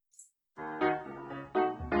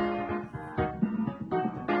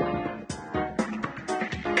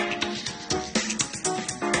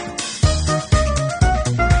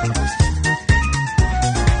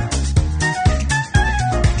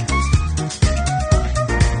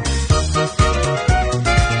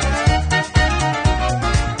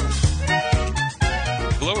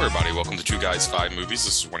It's Five Movies.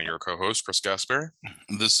 This is one of your co-hosts, Chris Gasper.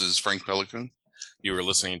 This is Frank Pelican. You were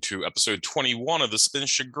listening to episode 21 of The Spin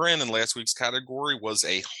Chagrin, and last week's category was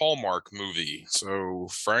a Hallmark movie. So,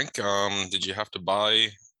 Frank, did you have to buy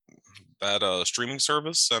that streaming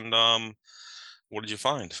service? And what did you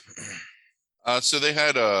find? So they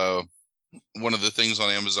had one of the things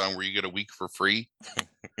on Amazon where you get a week for free.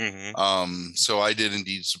 So I did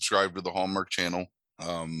indeed subscribe to the Hallmark channel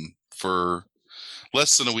for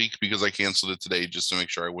less than a week because I canceled it today just to make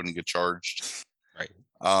sure I wouldn't get charged. Right.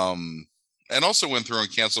 And also went through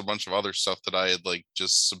and canceled a bunch of other stuff that I had like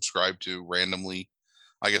just subscribed to randomly,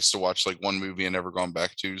 I guess, to watch like one movie and never gone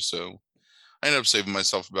back to. So I ended up saving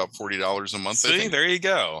myself about $40 a month. See, there you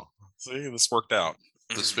go. See, this worked out.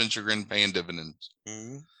 The Spin Chagrin paying dividends.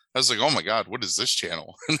 I was like, oh my God, what is this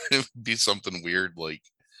channel? It'd be something weird like.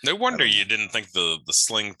 No wonder you didn't think the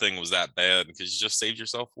Sling thing was that bad because you just saved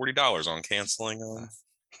yourself $40 on canceling.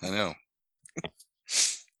 I know.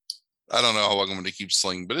 I don't know how long I'm going to keep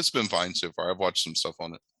Sling, but it's been fine so far. I've watched some stuff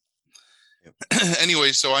on it. Yep.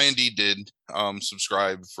 Anyway, so I indeed did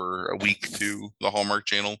subscribe for a week to the Hallmark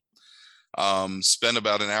channel. Spent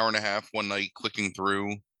about an hour and a half one night clicking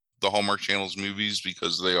through the Hallmark channel's movies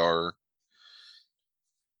because they are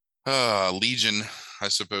legion, I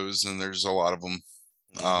suppose, and there's a lot of them.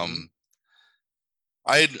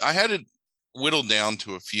 I had it whittled down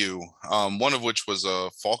to a few, one of which was a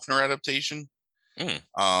Faulkner adaptation. But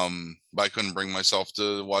I couldn't bring myself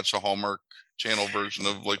to watch a Hallmark channel version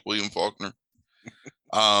of like William Faulkner.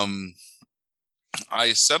 I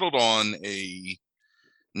settled on a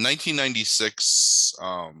 1996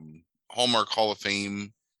 Hallmark Hall of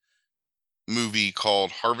Fame movie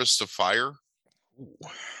called Harvest of Fire.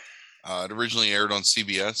 It originally aired on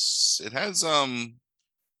CBS. It has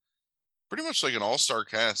pretty much like an all-star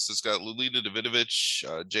cast. It's got Lolita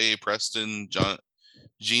Davidovich, J.A. Preston,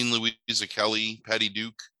 Jean Louisa Kelly, Patty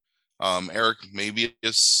Duke, Eric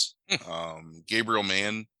Mabius, Gabriel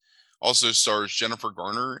Mann. Also stars Jennifer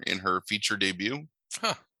Garner in her feature debut.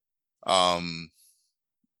 All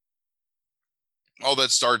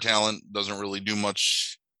that star talent doesn't really do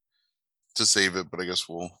much to save it, but I guess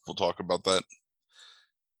we'll talk about that.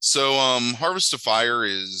 So Harvest of Fire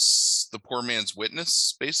is the poor man's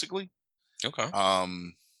witness, basically. Okay.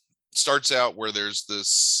 Starts out where there's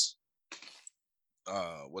this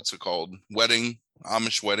what's it called? Wedding,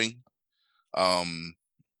 Amish wedding. In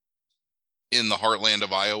the heartland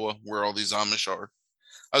of Iowa where all these Amish are.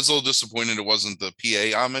 I was a little disappointed it wasn't the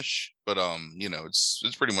PA Amish, but you know, it's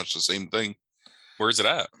pretty much the same thing. Where is it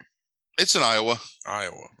at? It's in Iowa.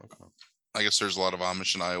 Iowa. Okay. I guess there's a lot of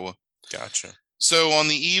Amish in Iowa. Gotcha. So on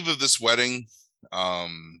the eve of this wedding,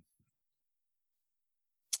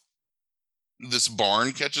 this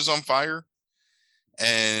barn catches on fire.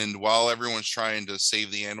 And while everyone's trying to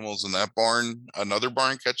save the animals in that barn, another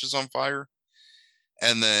barn catches on fire.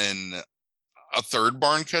 And then a third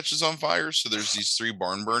barn catches on fire. So there's these three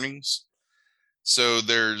barn burnings. So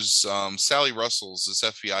there's Sally Russell's, this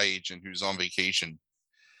FBI agent who's on vacation.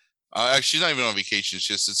 Actually, she's not even on vacation.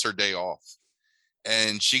 It's her day off.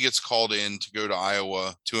 And she gets called in to go to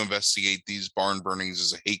Iowa to investigate these barn burnings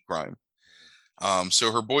as a hate crime.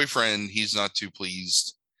 So her boyfriend, he's not too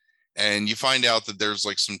pleased. And you find out that there's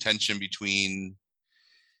like some tension between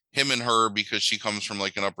him and her because she comes from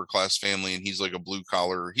like an upper class family and he's like a blue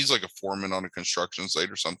collar. He's like a foreman on a construction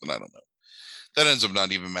site or something. I don't know. That ends up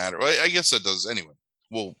not even matter. I guess that does anyway.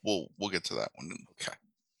 We'll get to that one. Okay.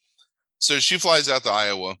 So she flies out to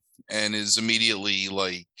Iowa and is immediately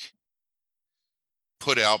like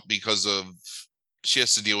put out because of she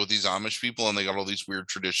has to deal with these Amish people and they got all these weird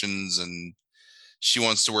traditions and she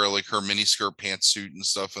wants to wear like her miniskirt pantsuit and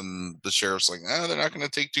stuff. And the sheriff's like, they're not going to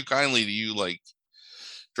take too kindly to you like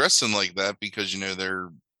dressing like that because, you know,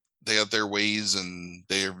 they have their ways and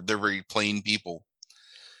they're very plain people.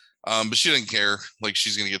 But she didn't care. Like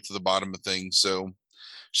she's going to get to the bottom of things. So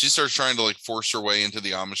she starts trying to like force her way into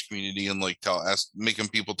the Amish community and like making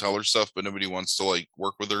people tell her stuff, but nobody wants to like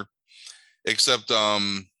work with her except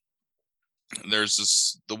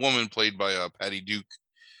there's the woman played by Patty Duke,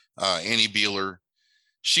 Annie Beeler.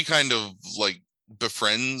 She kind of like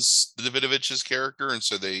befriends Davidovich's character, and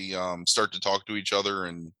so they start to talk to each other.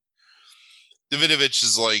 And Davidovich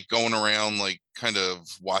is like going around, like kind of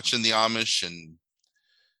watching the Amish, and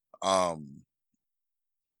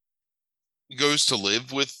goes to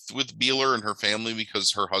live with Beeler and her family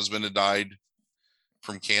because her husband had died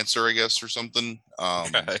from cancer, I guess, or something.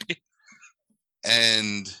 Okay.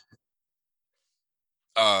 And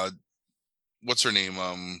what's her name?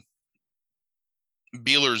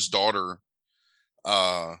 Beeler's daughter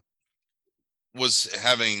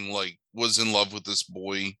was in love with this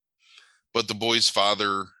boy but the boy's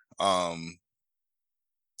father, fuck,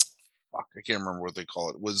 I can't remember what they call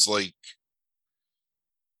it, was like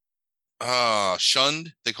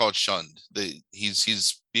shunned. They call it shunned.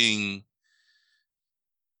 He's being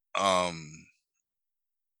um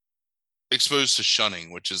exposed to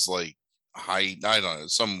shunning, which is like I don't know,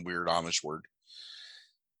 some weird Amish word.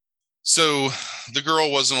 So the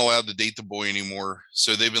girl wasn't allowed to date the boy anymore.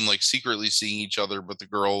 So they've been like secretly seeing each other, but the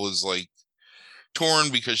girl is like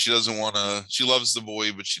torn because she doesn't want to, she loves the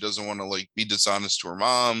boy, but she doesn't want to like be dishonest to her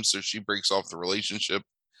mom. So she breaks off the relationship.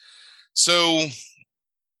 So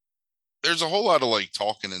there's a whole lot of like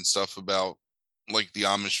talking and stuff about like the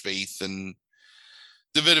Amish faith, and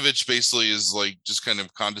Davidovich basically is like just kind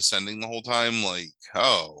of condescending the whole time, like,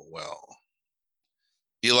 oh well,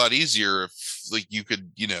 be a lot easier if like you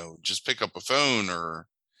could, just pick up a phone, or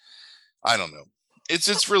I don't know.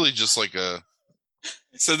 It's really just like a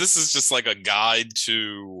So this is just like a guide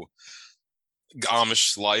to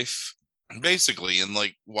Amish life. basically, and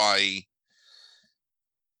like why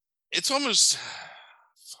it's almost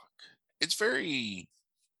fuck. It's very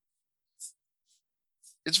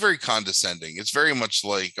condescending. It's very much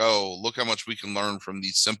like, oh, look how much we can learn from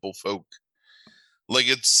these simple folk. Like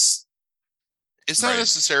it's not Right.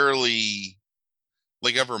 necessarily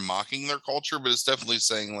like ever mocking their culture, but it's definitely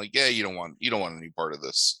saying like, yeah, you don't want any part of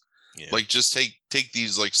this. Yeah. Like just take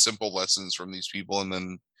these like simple lessons from these people and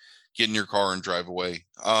then get in your car and drive away.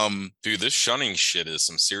 Dude, this shunning shit is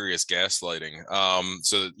some serious gaslighting.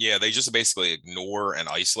 So yeah, they just basically ignore and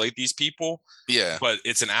isolate these people, Yeah, but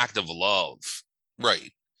it's an act of love,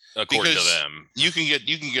 right. according to Because them. you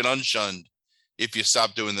can get unshunned if you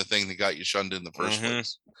stop doing the thing that got you shunned in the first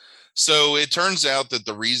place. So it turns out that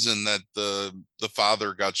the reason that the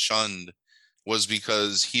father got shunned was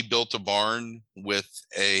because he built a barn with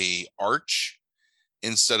a arch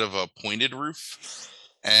instead of a pointed roof.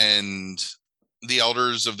 And the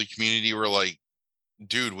elders of the community were like,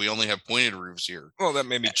 dude, we only have pointed roofs here. Well, that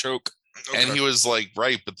made me choke. And he was like,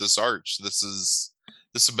 right, but this arch, this is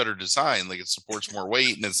a better design. Like it supports more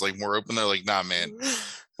weight and it's like more open. They're like, nah, man,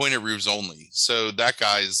 pointed roofs only. So that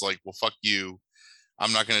guy's like, well, fuck you.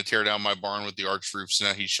 I'm not going to tear down my barn with the arch roof. So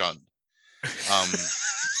now he's shunned.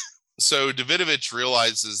 So Davidovich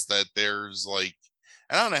realizes that there's like,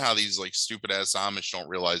 I don't know how these like stupid ass Amish don't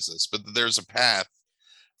realize this, but there's a path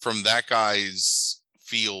from that guy's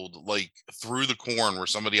field, like through the corn where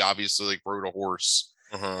somebody obviously like rode a horse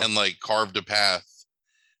and like carved a path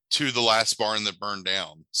to the last barn that burned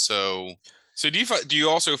down. So do you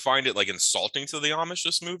also find it like insulting to the Amish,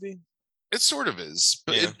 this movie? it sort of is,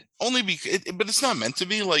 but Yeah. it only but it's not meant to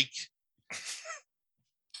be like,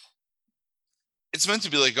 it's meant to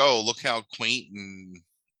be like, oh, look how quaint and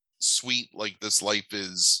sweet like this life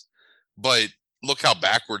is, but look how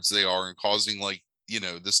backwards they are and causing like,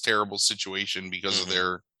 this terrible situation because of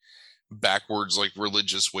their backwards like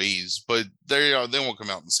religious ways. But they won't come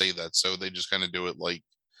out and say that, so they just kind of do it like,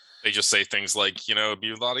 They just say things like, it'd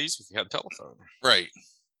be a lot easier if you had a telephone. right.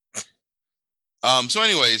 So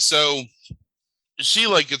anyway, so she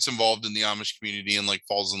like gets involved in the Amish community and like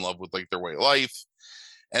falls in love with like their way of life.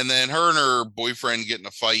 And then her and her boyfriend get in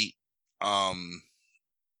a fight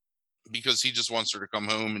because he just wants her to come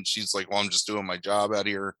home, and she's like, well, I'm just doing my job out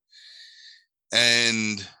here.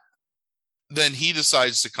 And then he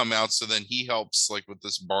decides to come out, so then he helps like with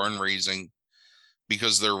this barn raising,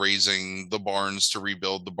 because they're raising the barns to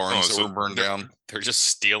rebuild the barns that were burned down. They're just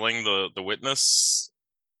stealing the witness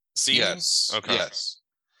scene? Yes. Okay. Yes.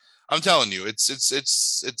 I'm telling you,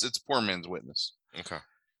 it's poor man's witness. Okay.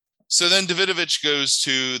 So then Davidovich goes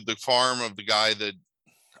to the farm of the guy that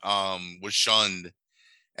was shunned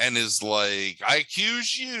and is like, I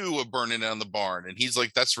accuse you of burning down the barn. And he's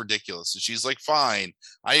like, that's ridiculous. And she's like, fine,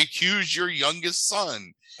 I accuse your youngest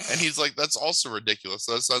son. And he's like, that's also ridiculous.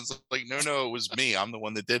 That sounds like, no, it was me. I'm the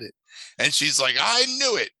one that did it. And she's like, I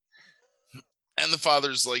knew it. And the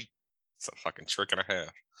father's like, it's a fucking trick and a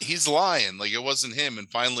half. He's lying. Like it wasn't him. And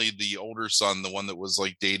finally, the older son, the one that was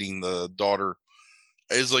like dating the daughter,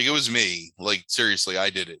 is like, it was me. Like, seriously, I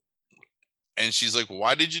did it. And she's like,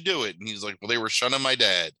 why did you do it? And he's like, well, they were shunning my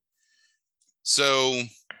dad. So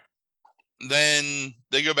then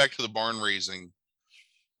they go back to the barn raising.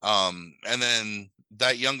 And then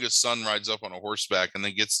that youngest son rides up on a horseback and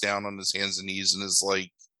then gets down on his hands and knees and is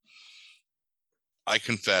like, I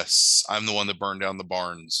confess, I'm the one that burned down the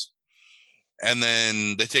barns. And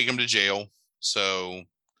then they take him to jail. So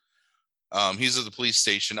he's at the police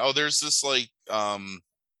station. Oh, there's this like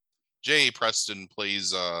J.A. Preston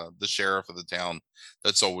plays the sheriff of the town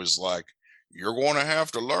that's always like, you're going to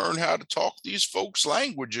have to learn how to talk these folks'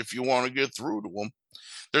 language if you want to get through to them.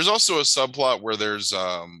 There's also a subplot where there's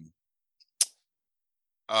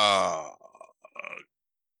uh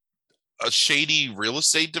a shady real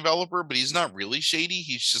estate developer, but he's not really shady.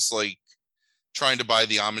 He's just like trying to buy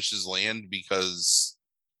the Amish's land because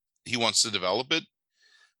he wants to develop it.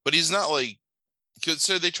 But he's not like, because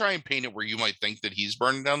so they try and paint it where you might think that he's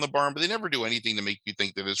burning down the barn, but they never do anything to make you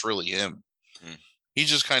think that it's really him. Hmm. He's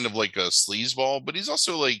just kind of like a sleazeball, but he's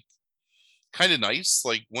also like kind of nice.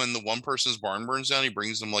 Like when the one person's barn burns down, he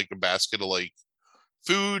brings them like a basket of like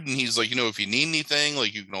food, and he's like, if you need anything,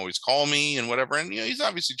 like you can always call me and whatever. And he's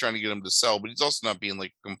obviously trying to get them to sell, but he's also not being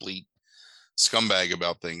like a complete scumbag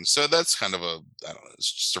about things. So that's kind of I don't know,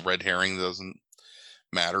 it's just a red herring that doesn't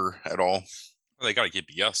matter at all. Well, they got to keep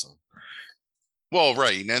you guessing. Well,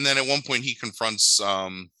 right. And then at one point he confronts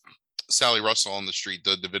Sally Russell on the street,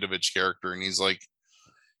 the Davidovich character, and he's like,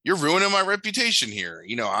 "You're ruining my reputation here.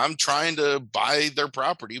 I'm trying to buy their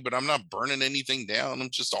property, but I'm not burning anything down. I'm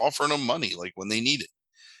just offering them money like when they need it.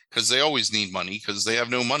 Because they always need money because they have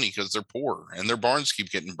no money because they're poor and their barns keep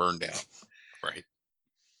getting burned down." Right.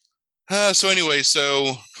 So anyway,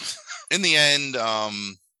 so in the end,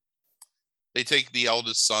 they take the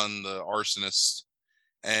eldest son, the arsonist,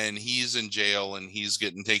 and he's in jail and he's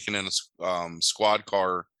getting taken in a squad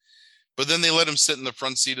car. But then they let him sit in the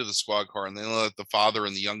front seat of the squad car, and they let the father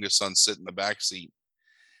and the youngest son sit in the back seat.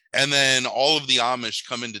 And then all of the Amish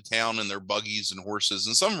come into town in their buggies and horses,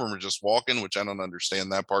 and some of them are just walking, which I don't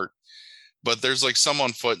understand that part. But there's like some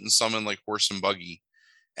on foot and some in like horse and buggy.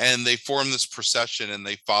 And they form this procession and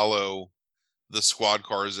they follow the squad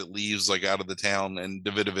car as it leaves like out of the town. And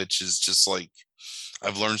Davidovich is just like,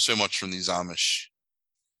 "I've learned so much from these Amish."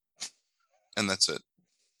 And that's it.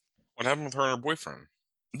 What happened with her and her boyfriend?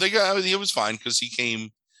 It was fine because he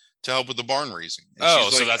came to help with the barn raising. And Oh,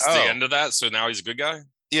 she's so like, that's the end of that. So now he's a good guy.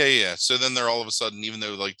 Yeah. So then they're all of a sudden, even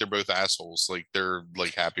though like they're both assholes, like they're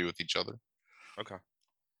like happy with each other. Okay.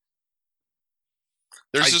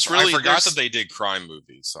 I forgot that they did crime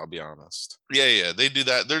movies. I'll be honest. Yeah, they do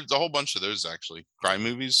that. There's a whole bunch of those actually, crime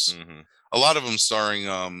movies. Mm-hmm. A lot of them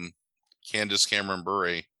starring Candace Cameron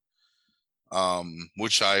Bure,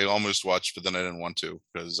 which I almost watched, but then I didn't want to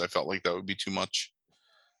because I felt like that would be too much.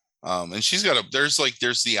 And she's got there's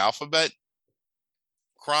the alphabet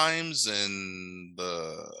crimes and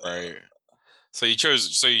the right. So you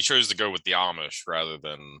chose to go with the Amish rather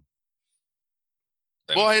than.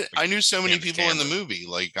 Well, I knew so many people in the movie.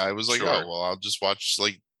 Like I was like, Sure. oh well, I'll just watch.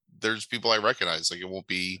 Like there's people I recognize. Like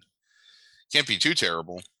it can't be too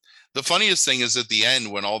terrible. The funniest thing is at the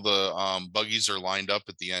end when all the buggies are lined up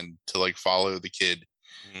at the end to like follow the kid.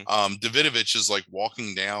 Mm-hmm. Davidovich is like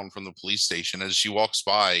walking down from the police station. As she walks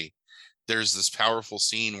by, there's this powerful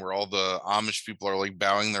scene where all the Amish people are like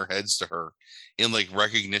bowing their heads to her in like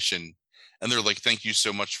recognition, and they're like, "Thank you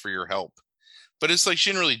so much for your help." But it's like she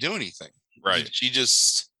didn't really do anything. Right. She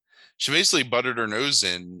basically butted her nose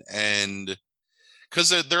in, and because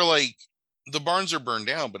they're like, the barns are burned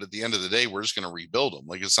down, but at the end of the day, we're just going to rebuild them.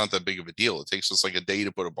 Like it's not that big of a deal. It takes us like a day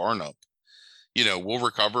to put a barn up. We'll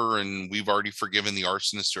recover, and we've already forgiven the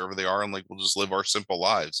arsonists, whoever they are, and like we'll just live our simple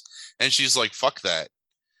lives. And she's like, "Fuck that.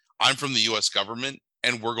 I'm from the U.S. government,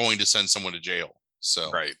 and we're going to send someone to jail." So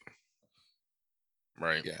right.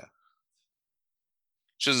 Yeah.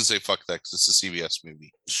 She doesn't say fuck that because it's a CBS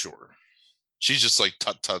movie. Sure. She's just like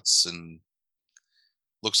tut-tuts and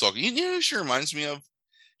looks like, she reminds me of?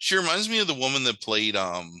 She reminds me of the woman that played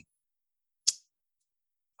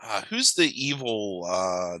who's the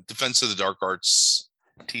evil Defense of the Dark Arts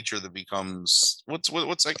teacher that becomes what's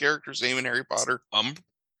that character's name in Harry Potter?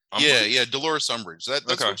 Yeah, Dolores Umbridge.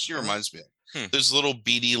 That's okay. What she reminds me of. Those little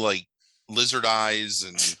beady like lizard eyes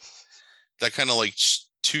and that kind of like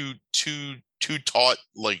too taut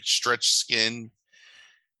like stretched skin.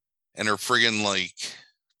 And her friggin' like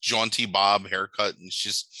jaunty bob haircut, and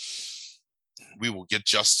she's, "We will get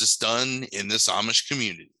justice done in this Amish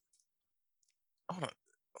community." Hold on.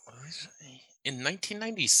 In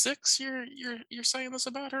 1996, you're saying this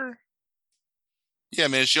about her? Yeah,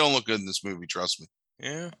 man, she don't look good in this movie. Trust me.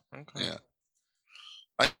 Yeah. Okay. Yeah.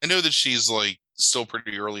 I know that she's like still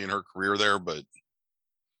pretty early in her career there, but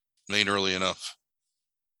ain't early enough.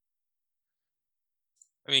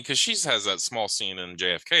 I mean, because she has that small scene in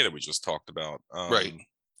JFK that we just talked about, right?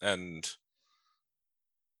 And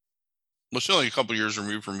well, she's only a couple years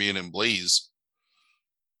removed from being in Blaze.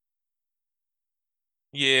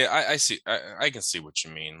 Yeah, I see. I can see what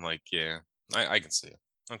you mean. Like, yeah, I can see it.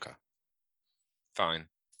 Okay, fine.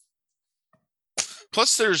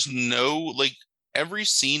 Plus, there's no like every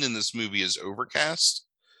scene in this movie is overcast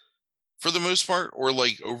for the most part, or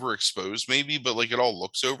like overexposed maybe, but like it all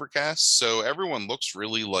looks overcast, so everyone looks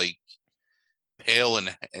really like pale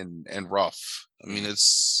and rough. I mean,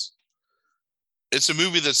 it's It's a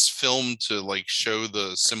movie that's filmed to like show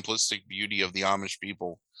the simplistic beauty of the Amish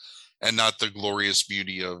people and not the glorious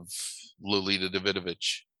beauty of Lolita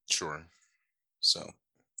Davidovich. Sure. So,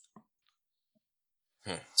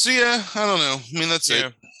 Huh. so yeah, I don't know. I mean, that's Yeah.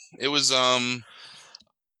 it. It was I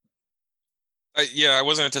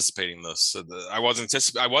wasn't anticipating this. I wasn't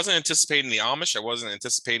anticipating the Amish. I wasn't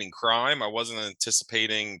anticipating crime. I wasn't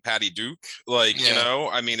anticipating Patty Duke. Like, you yeah. know,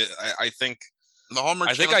 I mean, I think The Hallmark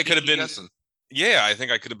I think Channel I could have keeps you been. guessing. Yeah, I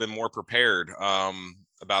think I could have been more prepared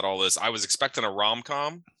about all this. I was expecting a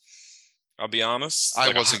rom-com. I'll be honest. I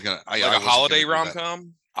Like wasn't gonna. like I a wasn't holiday gonna do that.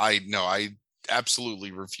 rom-com. I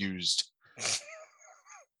absolutely refused.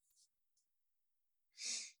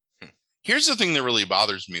 Here's the thing that really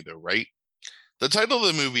bothers me, though, right? The title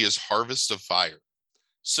of the movie is Harvest of Fire.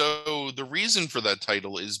 So the reason for that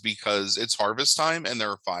title is because it's harvest time and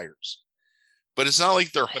there are fires. But it's not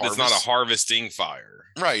like they're But it's not a harvesting fire.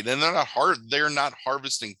 right, and they're not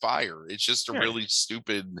harvesting fire. It's just a really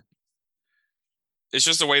stupid. It's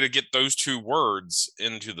just a way to get those two words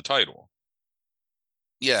into the title.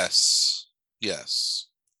 Yes. Yes.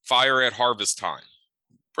 Fire at harvest time.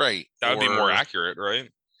 Right. That would be more accurate, right?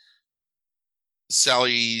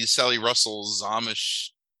 Sally Russell's Amish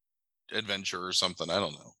adventure or something. I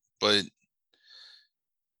don't know. But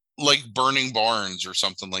like Burning Barns or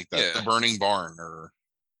something like that. Yeah. The Burning Barn or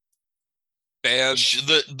bad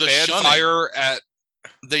the bad shunning. Fire at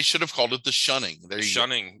They should have called it the Shunning.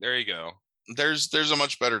 Shunning. There you go. There's a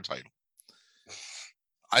much better title.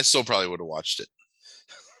 I still probably would have watched it.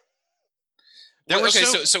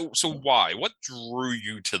 So why? What drew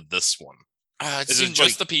you to this one? Is it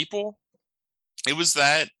just the people? It was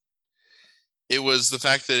that. It was the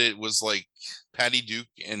fact that it was like Patty Duke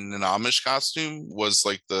in an Amish costume was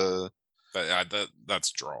like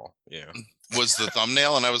that's draw. Yeah. Was the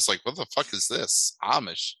thumbnail, and I was like, what the fuck is this?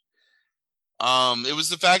 Amish. It was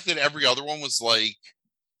the fact that every other one was like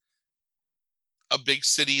a big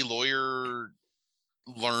city lawyer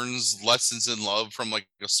learns lessons in love from like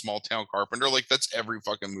a small town carpenter. Like that's every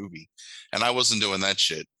fucking movie. And I wasn't doing that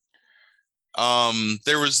shit.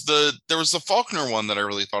 There was the Faulkner one that I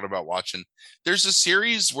really thought about watching. There's a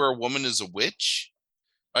series where a woman is a witch.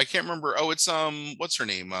 I can't remember. Oh, it's what's her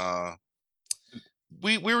name?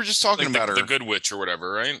 We were just talking like about her. The Good Witch or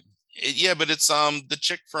whatever, right? Yeah, but it's the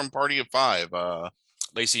chick from Party of Five.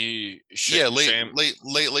 Lacey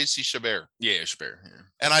Lacey Chabert. Yeah, Chabert. Yeah.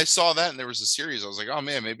 And I saw that and there was a series. I was like, oh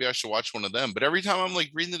man, maybe I should watch one of them. But every time I'm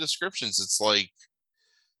like reading the descriptions, it's like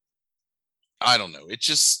I don't know. It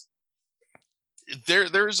just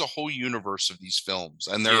there is a whole universe of these films.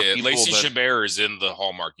 And there are people Lacey Chabert is in the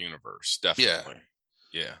Hallmark universe, definitely.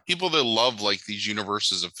 Yeah. People that love like these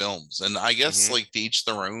universes of films. And I guess like to each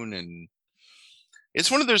their own. And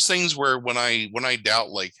it's one of those things where when I doubt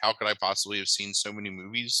like how could I possibly have seen so many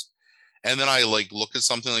movies, and then I like look at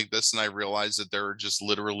something like this and I realize that there are just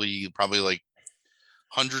literally probably like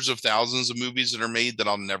hundreds of thousands of movies that are made that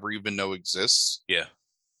I'll never even know exist. Yeah.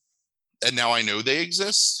 And now I know they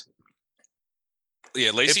exist.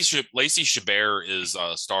 Yeah, Lacey Chabert is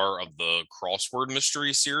a star of the Crossword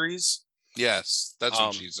Mystery series. Yes, that's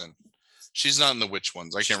what she's in. She's not in the witch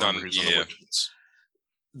ones. I can't remember who's in the witch ones.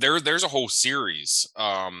 There's a whole series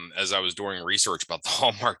as I was doing research about the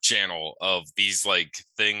Hallmark Channel of these like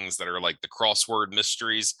things that are like the crossword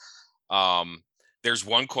mysteries. There's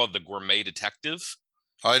one called The Gourmet Detective.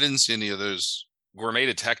 I didn't see any of those. Gourmet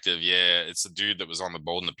Detective, yeah, it's a dude that was on The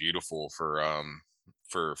Bold and the Beautiful for a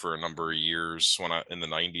number of years in the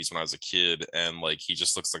 90s when I was a kid, and like he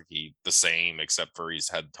just looks like the same except for he's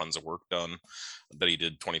had tons of work done that he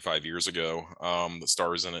did 25 years ago. The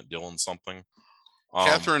stars in it, Dylan something.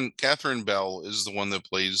 Catherine Bell is the one that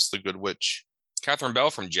plays the Good Witch. Catherine Bell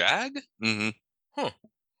from Jag? Mm-hmm. Huh.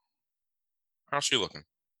 How's she looking?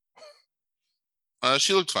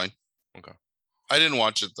 She looked fine. Okay. I didn't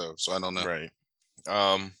watch it though, so I don't know. Right.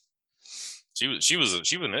 She was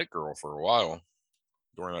an it girl for a while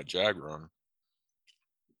during that Jag run.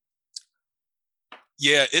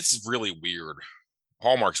 Yeah, it's really weird.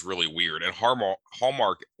 Hallmark's really weird, and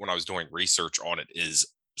Hallmark, when I was doing research on it, is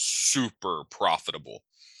super profitable.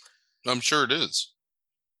 I'm sure it is.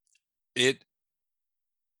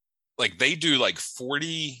 Like they do like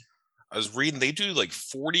 40. I was reading they do like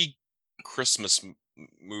 40 Christmas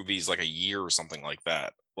movies like a year or something like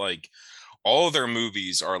that. Like all of their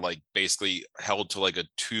movies are like basically held to like a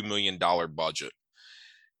 $2 million budget,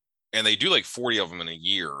 and they do like 40 of them in a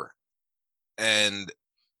year. And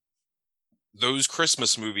those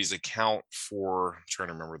Christmas movies account for, I'm trying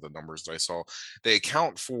to remember the numbers that I saw. They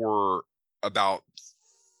account for about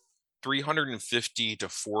 $350 to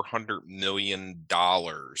 $400 million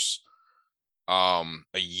a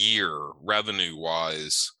year revenue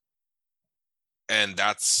wise, and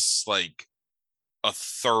that's like a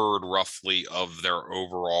third roughly of their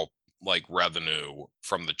overall like revenue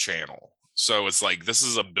from the channel. So it's like this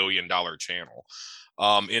is $1 billion channel.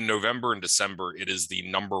 In November and December, it is the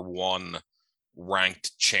 #1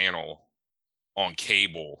 ranked channel on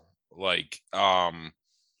cable, like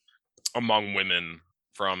among women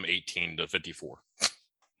from 18 to 54.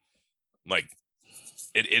 Like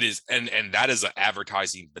it is, and that is an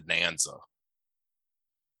advertising bonanza.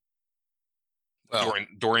 Well,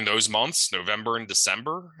 During those months, November and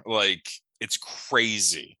December, like it's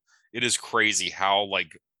crazy. It is crazy how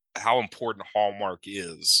important Hallmark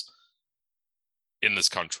is in this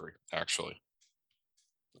country, actually.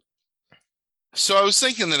 so I was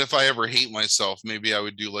thinking that if I ever hate myself, maybe I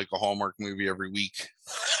would do like a Hallmark movie every week.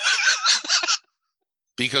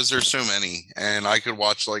 Because there's so many, and I could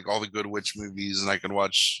watch like all the Good Witch movies, and I could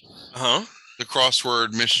watch the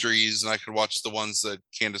crossword mysteries, and I could watch the ones that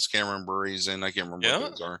Candace Cameron Bure's in. I can't remember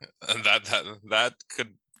what those are. And that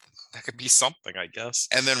could be something, I guess.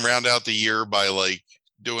 And then round out the year by like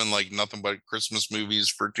doing like nothing but Christmas movies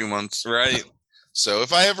for 2 months. Right. So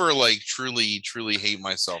if I ever like truly hate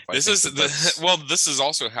myself, this is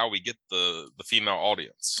also how we get the female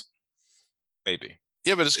audience. Maybe.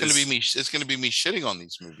 Yeah, but it's going to be me. It's going to be me shitting on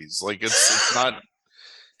these movies. Like it's not.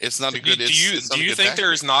 It's not a good. Do you think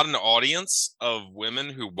there is not an audience of women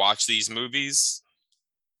who watch these movies?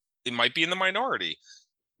 It might be in the minority.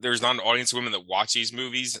 There's not an audience of women that watch these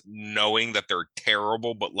movies knowing that they're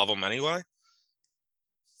terrible but love them anyway.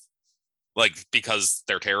 Like because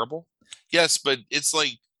they're terrible. Yes, but it's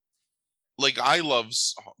like I love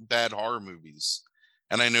bad horror movies,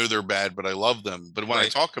 and I know they're bad, but I love them. But when I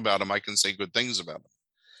talk about them, I can say good things about them.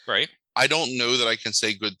 Right. I don't know that I can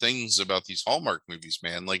say good things about these Hallmark movies,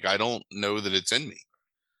 man. Like I don't know that it's in me.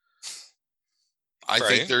 I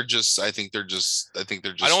think they're just. I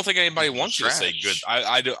don't think anybody wants you to say good.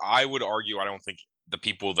 I would argue. I don't think the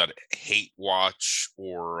people that hate watch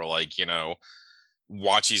or like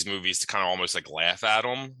watch these movies to kind of almost like laugh at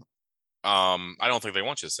them. I don't think they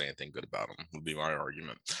want you to say anything good about them. Would be my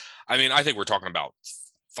argument. I mean, I think we're talking about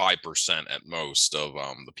 5% at most of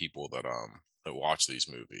the people that watch these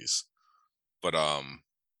movies. But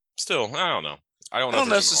still, I don't know. I don't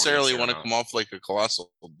necessarily want to come off like a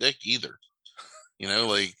colossal dick either.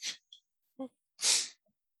 Like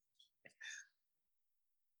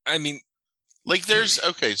I mean, like there's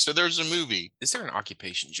so there's a movie. Is there an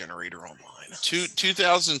occupation generator online?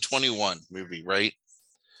 2021 movie, right?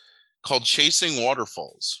 Called Chasing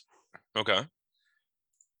Waterfalls. Okay.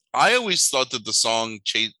 I always thought that the song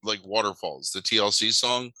like Waterfalls, the TLC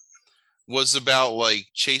song, was about like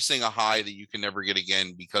chasing a high that you can never get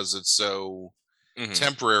again because it's so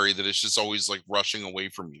temporary that it's just always like rushing away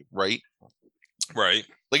from you, right? Right.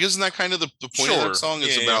 Like isn't that kind of the point of that song?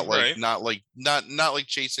 Is about like not like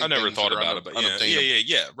chasing. I never thought about it, but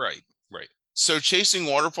yeah, right. So Chasing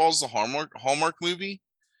Waterfalls, the Hallmark movie,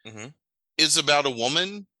 is about a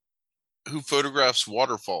woman who photographs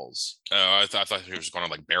waterfalls. Oh, I thought he was going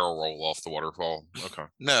to like barrel roll off the waterfall. Okay.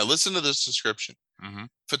 No, listen to this description.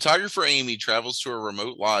 Photographer Amy travels to a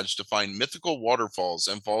remote lodge to find mythical waterfalls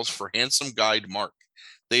and falls for handsome guide Mark.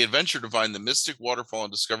 They adventure to find the mystic waterfall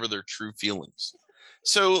and discover their true feelings.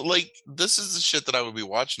 So, like, this is the shit that I would be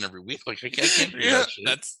watching every week. Like, I can't do that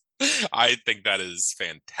shit. I think that is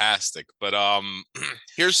fantastic. But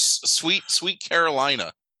here's Sweet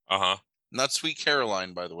Carolina. Not Sweet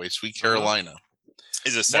Caroline, by the way. Sweet Carolina.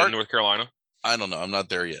 Is it set in North Carolina? I don't know. I'm not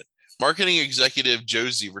there yet. Marketing executive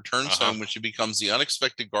Josie returns home when she becomes the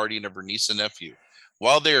unexpected guardian of her niece and nephew.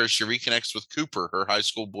 While there, she reconnects with Cooper, her high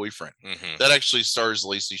school boyfriend. That actually stars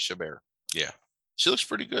Lacey Chabert. Yeah. She looks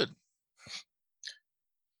pretty good.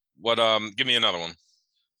 What? Give me another one.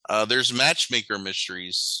 There's Matchmaker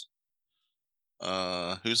Mysteries.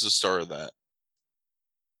 Who's the star of that?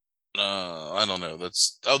 I don't know.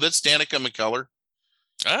 That's Danica McKellar.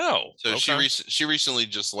 Oh, so okay. She recently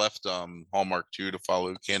just left Hallmark 2 to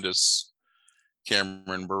follow Candace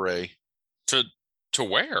Cameron Bure. To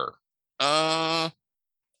where?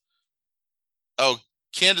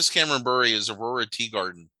 Candace Cameron Bure is Aurora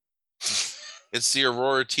Teagarden. It's the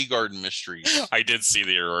Aurora Teagarden Mysteries. I did see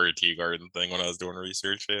the Aurora Teagarden thing when I was doing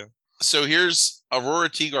research. Yeah. So here's Aurora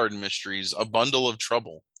Teagarden Mysteries: A Bundle of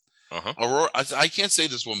Trouble. Aurora, I can't say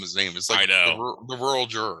this woman's name. It's like I know. The rural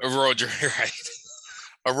juror. Rural juror, right?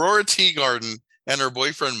 Aurora Teagarden and her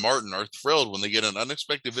boyfriend Martin are thrilled when they get an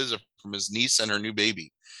unexpected visit from his niece and her new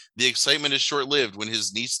baby. The excitement is short-lived when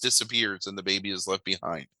his niece disappears and the baby is left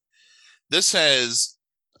behind. This has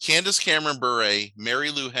Candace Cameron Bure,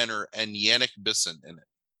 Mary Lou Henner, and Yannick Bisson in it.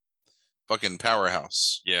 fucking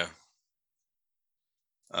powerhouse. Yeah.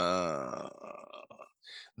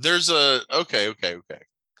 There's a okay.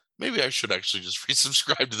 Maybe I should actually just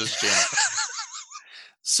resubscribe to this channel.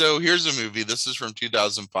 So here's a movie. This is from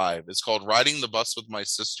 2005. It's called Riding the Bus with My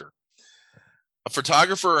Sister. A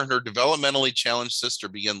photographer and her developmentally challenged sister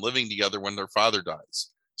begin living together when their father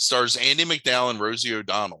dies. Stars Andy McDowell and Rosie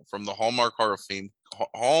O'Donnell from the Hallmark Hall of Fame.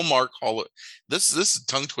 Hallmark Hall. This is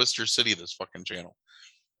tongue twister city. This fucking channel.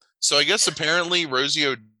 So I guess apparently Rosie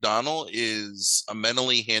O'Donnell is a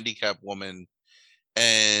mentally handicapped woman,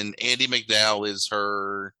 and Andy McDowell is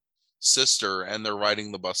her sister, and they're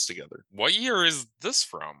riding the bus together. What year is this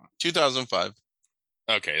from? 2005.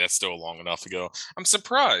 Okay, that's still long enough ago. I'm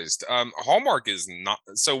surprised. Hallmark is not.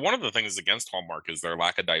 So one of the things against Hallmark is their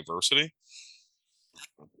lack of diversity.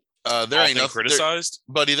 There ain't nothing criticized,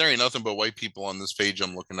 buddy. There ain't nothing but white people on this page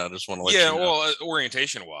I'm looking at. I just want to let you know. Well,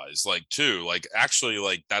 orientation wise,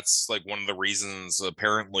 actually, that's one of the reasons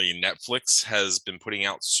apparently Netflix has been putting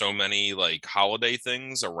out so many holiday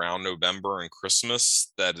things around November and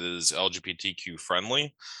Christmas that is LGBTQ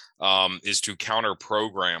friendly, is to counter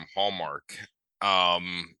program Hallmark,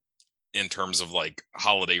 in terms of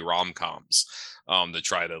holiday rom-coms. To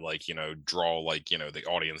try to draw the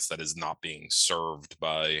audience that is not being served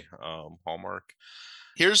by Hallmark.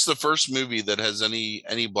 Here's the first movie that has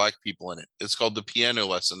any black people in it. It's called The Piano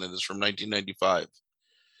Lesson. It is from 1995.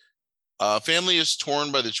 Family is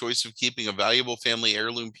torn by the choice of keeping a valuable family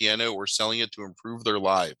heirloom piano or selling it to improve their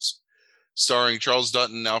lives. Starring Charles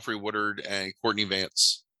Dutton, Alfred Woodard, and Courtney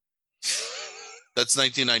Vance. That's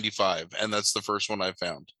 1995, and that's the first one I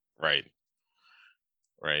found. Right.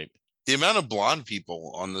 The amount of blonde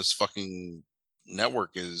people on this fucking network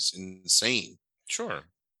is insane. Sure.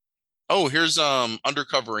 Oh, here's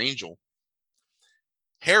Undercover Angel.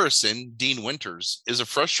 Harrison, Dean Winters, is a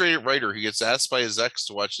frustrated writer who gets asked by his ex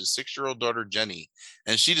to watch his 6-year-old daughter Jenny,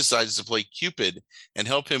 and she decides to play Cupid and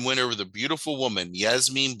help him win over the beautiful woman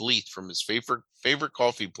Yasmin Bleeth from his favorite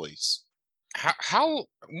coffee place.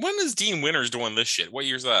 When is Dean Winters doing this shit? What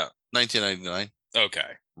year's that? 1999.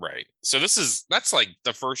 Okay, right. So that's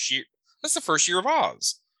the first year. That's the first year of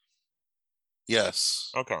Oz.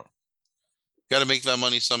 Yes. Okay. Got to make that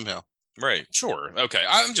money somehow. Right. Sure. Okay.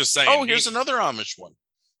 I'm just saying. Oh, here's another Amish one.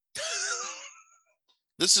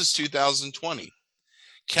 This is 2020.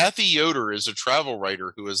 Kathy Yoder is a travel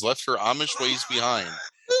writer who has left her Amish ways behind,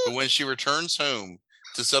 but when she returns home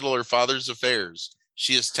to settle her father's affairs,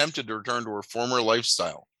 she is tempted to return to her former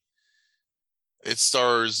lifestyle. It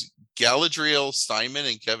stars Galadriel Steinman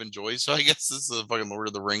and Kevin Joyce. So I guess this is the fucking Lord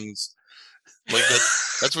of the Rings.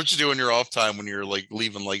 That's what you do in your off time when you're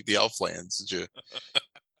leaving the Elflands. Did you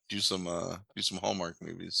do some Hallmark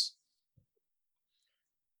movies?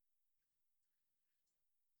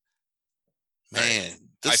 Man,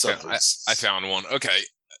 I found one. Okay,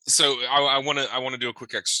 so I want to do a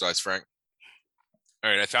quick exercise, Frank. All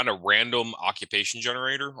right, I found a random occupation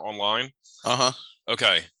generator online.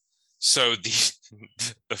 Okay, so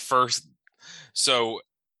the first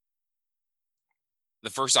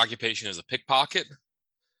occupation is a pickpocket.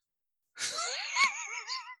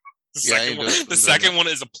 The second one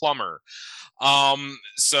is a plumber.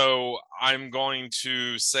 So I'm going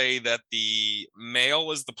to say that the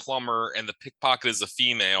male is the plumber and the pickpocket is a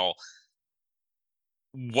female.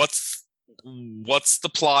 What's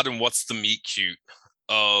the plot and what's the meet cute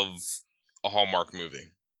of a Hallmark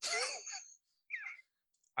movie?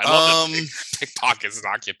 I love that pickpocket's an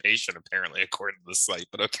occupation, apparently, according to the site,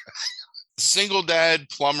 but okay. Single dad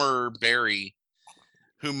plumber Barry,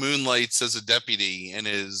 who moonlights as a deputy in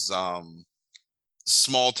his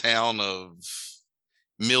small town of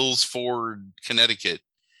Millsford, Connecticut,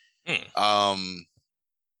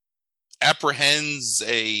 apprehends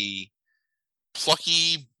a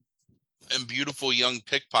plucky and beautiful young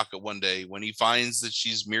pickpocket one day. When he finds that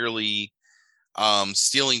she's merely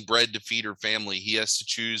stealing bread to feed her family, he has to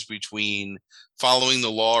choose between following the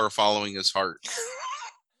law or following his heart.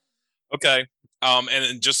 Okay.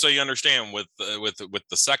 And just so you understand, with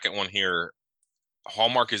the second one here,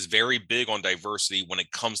 Hallmark is very big on diversity when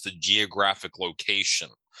it comes to geographic location.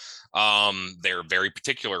 They're very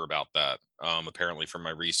particular about that, apparently, from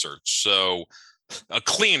my research. So a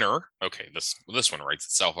cleaner, okay, this one writes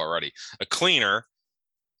itself already. A cleaner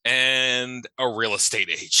and a real estate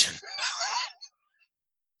agent.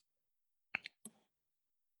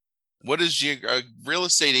 What is a real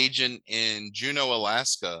estate agent in Juneau,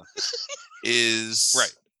 Alaska is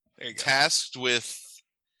right tasked with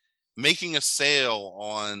making a sale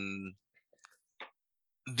on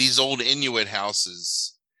these old Inuit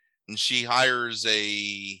houses, and she hires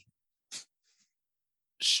a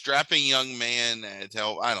strapping young man to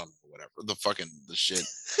help. I don't know whatever the shit.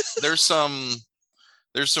 There's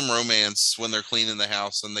some romance when they're cleaning the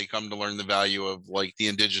house and they come to learn the value of like the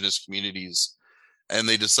indigenous communities, and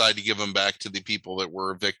they decide to give them back to the people that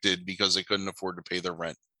were evicted because they couldn't afford to pay their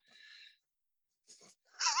rent.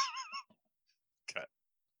 Okay.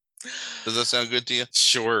 Does that sound good to you?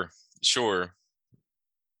 Sure.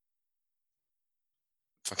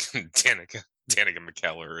 Fucking Danica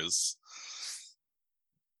McKellar is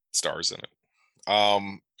stars in it.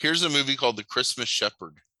 Here's a movie called The Christmas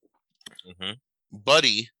Shepherd. Mm-hmm.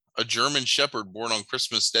 Buddy, a German shepherd born on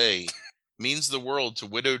Christmas Day, means the world to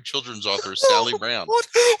widowed children's author Sally Brown. What?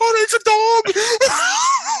 Oh, it's a dog!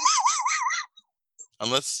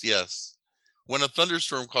 Yes. When a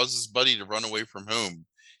thunderstorm causes Buddy to run away from home,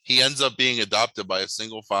 he ends up being adopted by a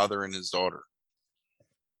single father and his daughter.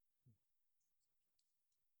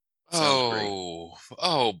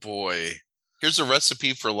 Oh boy. Here's a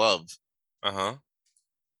recipe for love. Uh-huh.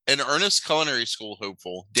 An earnest culinary school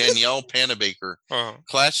hopeful, Danielle Panabaker,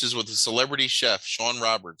 clashes with the celebrity chef, Sean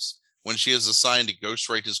Roberts, when she is assigned to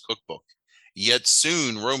ghostwrite his cookbook. Yet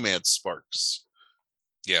soon, romance sparks.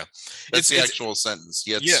 Yeah. That's the actual sentence.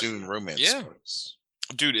 Yet soon, romance sparks.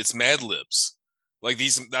 Dude, it's Mad Libs. Like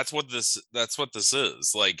that's what this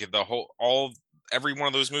is. Like every one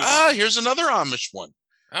of those movies. Here's another Amish one.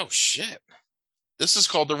 Oh, shit. This is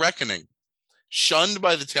called The Reckoning. Shunned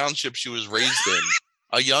by the township she was raised in,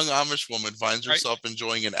 a young Amish woman finds herself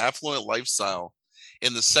enjoying an affluent lifestyle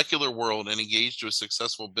in the secular world and engaged to a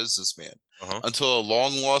successful businessman until a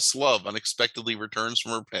long-lost love unexpectedly returns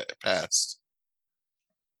from her past.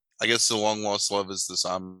 I guess the long-lost love is this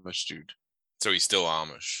Amish dude. So he's still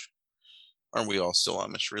Amish. Aren't we all still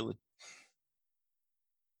Amish, really?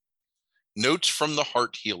 Notes from the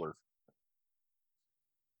Heart Healer.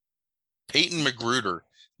 Peyton Magruder.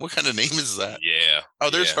 What kind of name is that? Yeah. Oh,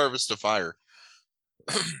 there's Harvest of Fire.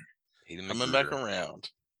 Coming back around.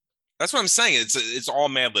 That's what I'm saying. It's all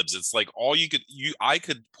Mad Libs. It's like I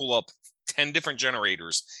could pull up 10 different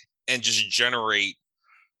generators and just generate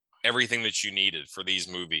everything that you needed for these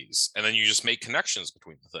movies. And then you just make connections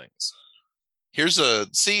between the things.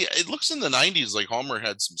 It looks in the 90s like Hallmark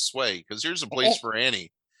had some sway, because here's a place for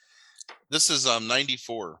Annie. This is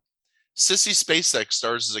 94. Sissy Spacek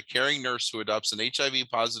stars as a caring nurse who adopts an HIV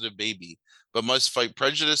positive baby, but must fight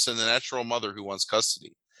prejudice and the natural mother who wants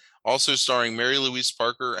custody. Also starring Mary Louise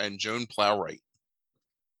Parker and Joan Plowright.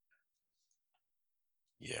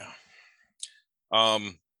 Yeah.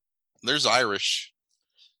 There's Irish.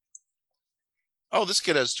 Oh, this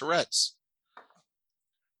kid has Tourette's.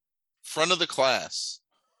 Front of the Class.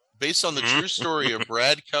 Based on the true story of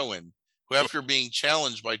Brad Cohen, who, after being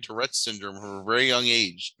challenged by Tourette's syndrome from a very young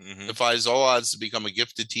age, defies all odds to become a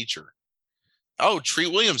gifted teacher. Oh,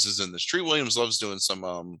 Treat Williams is in this. Treat Williams loves doing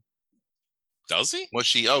some Does he? Was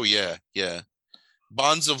she? Oh yeah.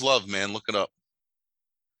 Bonds of Love, man. Look it up.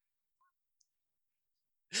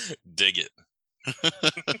 Dig it.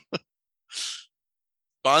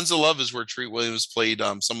 Bonds of Love is where Treat Williams played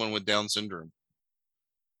someone with Down syndrome.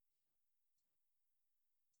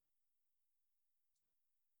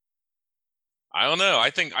 I don't know.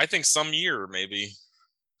 I think some year maybe.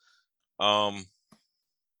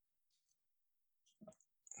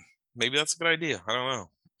 Maybe that's a good idea. I don't know.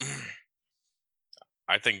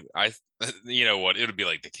 I think you know what, it would be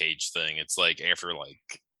like the Cage thing. It's like after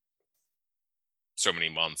like so many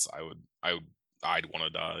months I'd want to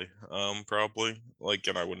die. Probably. Like,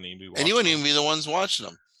 and I wouldn't even be watching. And you wouldn't even be the ones watching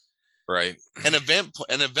them. Right. An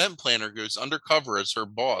event planner goes undercover as her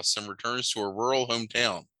boss and returns to her rural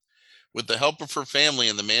hometown. With the help of her family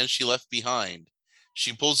and the man she left behind,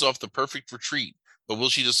 she pulls off the perfect retreat. But will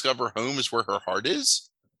she discover home is where her heart is?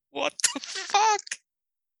 What the fuck?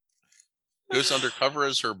 Goes undercover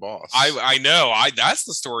as her boss. I know. That's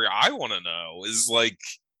the story I want to know. Is like,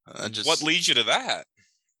 what leads you to that?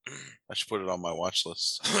 I should put it on my watch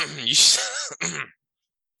list. You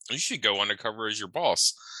should go undercover as your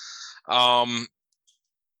boss.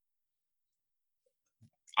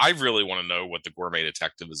 I really want to know what the Gourmet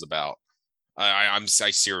Detective is about. I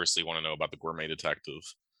seriously want to know about the Gourmet Detective.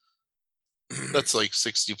 That's like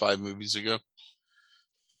 65 movies ago.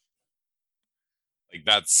 Like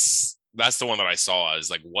that's the one that I saw. I was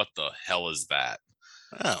like, what the hell is that?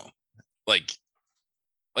 Oh, like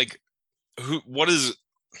who? What is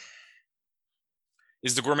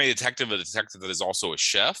the Gourmet Detective a detective that is also a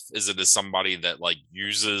chef? Is it somebody that like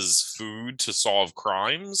uses food to solve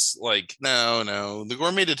crimes? Like, no. The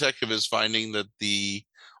Gourmet Detective is finding that the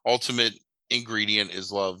ultimate ingredient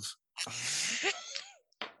is love.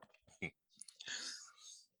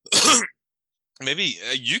 Maybe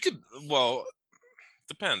you could. Well,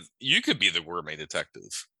 depends. You could be the Gourmet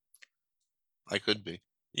Detective. I could be.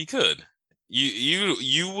 You could.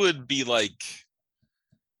 You would be like,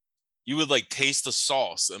 you would like taste the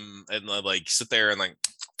sauce and like sit there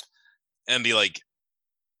and be like,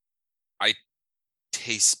 I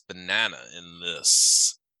taste banana in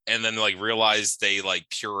this. And then like realize they like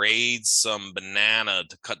pureed some banana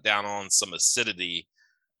to cut down on some acidity.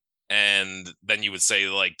 And then you would say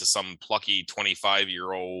like to some plucky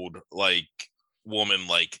 25-year-old like woman,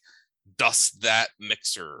 like, dust that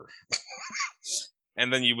mixer.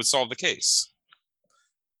 And then you would solve the case.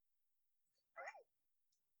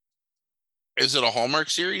 Is it a Hallmark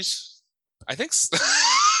series? I think so.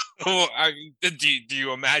 Well, do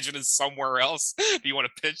you imagine it's somewhere else? Do you want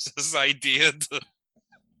to pitch this idea to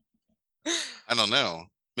I don't know.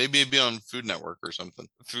 Maybe it'd be on Food Network or something.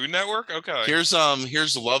 Food Network? Okay. Here's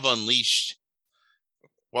Love Unleashed.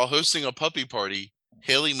 While hosting a puppy party,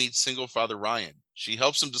 Haley meets single father Ryan. She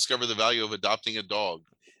helps him discover the value of adopting a dog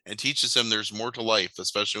and teaches him there's more to life,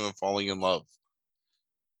 especially when falling in love.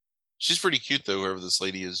 She's pretty cute, though, whoever this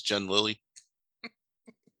lady is, Jen Lilly.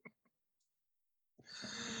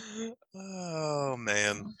 Oh,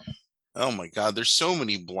 man. Oh, my God. There's so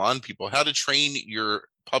many blonde people. How to Train Your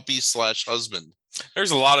Puppy/Husband.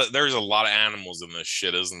 There's a lot of animals in this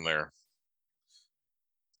shit, isn't there?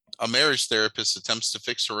 A marriage therapist attempts to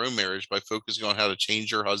fix her own marriage by focusing on how to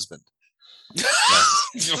change her husband.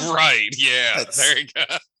 Right. Yeah. There you go.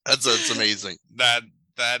 That's amazing.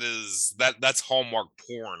 That's Hallmark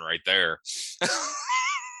porn right there.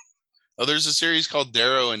 Oh, there's a series called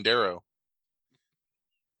Darrow and Darrow.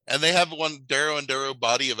 And they have one Darrow and Darrow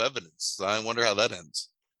Body of Evidence. I wonder how that ends.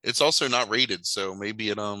 It's also not rated, so maybe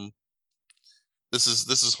it this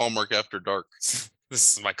is Hallmark After Dark.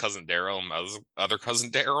 This is my cousin Daryl and my other cousin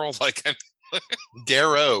Daryl. Like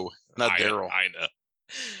Darrow, not Daryl. I know.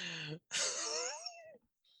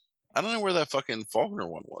 I don't know where that fucking Faulkner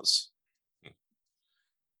one was.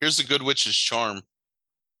 Here's the Good Witch's charm.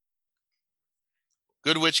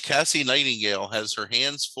 Good Witch Cassie Nightingale has her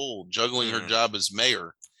hands full juggling her job as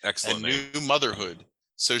mayor. Excellent. And new motherhood.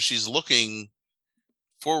 So she's looking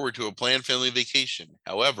forward to a planned family vacation.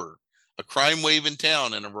 However, a crime wave in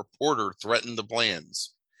town and a reporter threaten the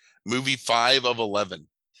plans. Movie 5 of 11.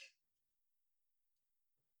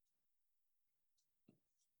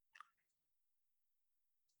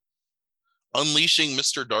 Unleashing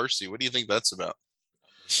Mr. Darcy. What do you think that's about?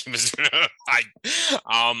 I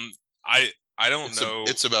don't know.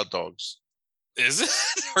 It's about dogs. Is it?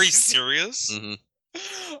 Are you serious? Mm-hmm.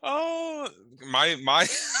 Oh,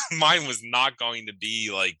 mine was not going to be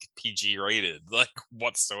like PG rated, like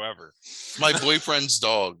whatsoever. My boyfriend's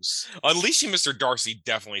dogs. Unleashing Mr. Darcy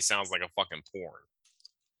definitely sounds like a fucking porn.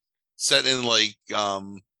 Set in like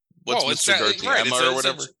what's Mr. Darcy, right, Emma or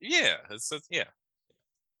whatever? Yeah, yeah.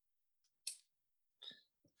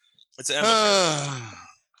 It's Emma.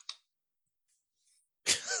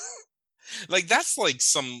 Like that's like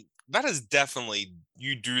that is definitely,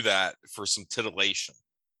 you do that for some titillation.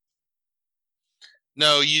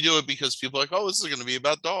 No, you do it because people are like, oh, this is going to be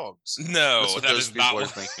about dogs. No, that is not what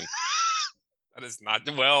thinking. That is not.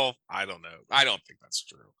 Well, I don't know. I don't think that's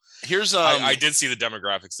true. Here's I did see the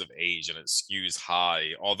demographics of age, and it skews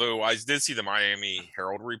high. Although I did see the Miami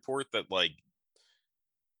Herald report that like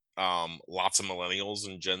lots of millennials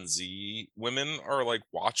and Gen Z women are like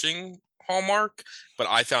watching Hallmark, but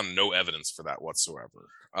I found no evidence for that whatsoever.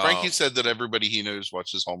 Frankie said that everybody he knows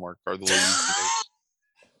watches Hallmark, or the ladies he knows.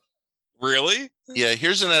 Really? Yeah,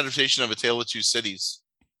 here's an adaptation of A Tale of Two Cities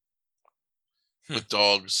with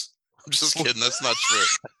dogs. I'm just kidding. That's not true.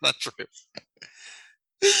 Not true.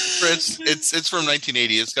 It's from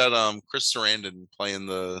 1980. It's got Chris Sarandon playing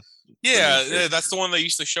the. Yeah, that's the one they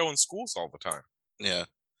used to show in schools all the time. Yeah,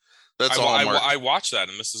 that's I watched that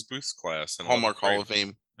in Mrs. Booth's class. And Hallmark Hall of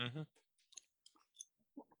Fame. Mm-hmm.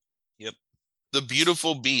 Yep. The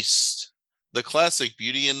Beautiful Beast, the classic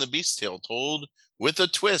Beauty and the Beast tale told with a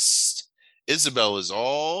twist. Isabel is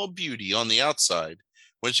all beauty on the outside.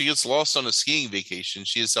 When she gets lost on a skiing vacation,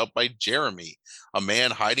 she is helped by Jeremy, a man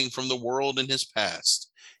hiding from the world in his past.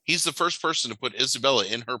 He's the first person to put Isabella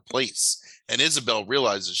in her place, and Isabel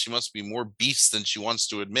realizes she must be more beast than she wants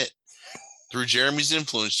to admit. Through Jeremy's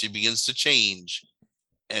influence, she begins to change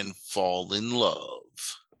and fall in love.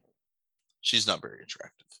 She's not very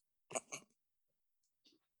attractive.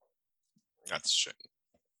 That's a shame.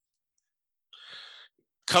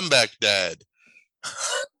 Comeback Dad.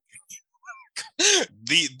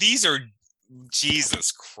 These are,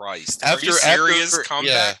 Jesus Christ. Are you serious?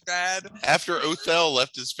 Comeback Dad? After Othel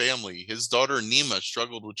left his family, his daughter Nima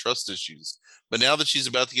struggled with trust issues. But now that she's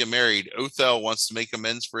about to get married, Othel wants to make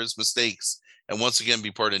amends for his mistakes and once again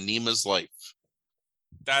be part of Nima's life.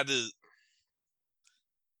 That is,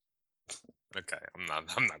 Okay, I'm not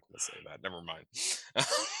going to say that. Never mind.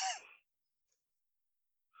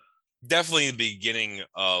 Definitely the beginning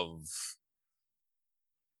of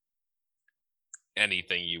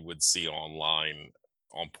anything you would see online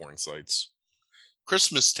on porn sites.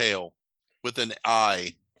 Christmas Tale with an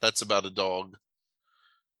I. That's about a dog.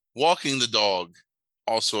 Walking the Dog,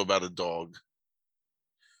 also about a dog.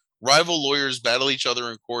 Rival lawyers battle each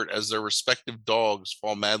other in court as their respective dogs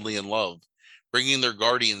fall madly in love, bringing their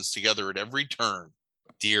guardians together at every turn.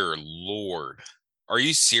 Dear Lord. Are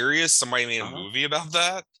you serious? Somebody made a movie about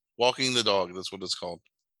that? Walking the Dog, that's what it's called.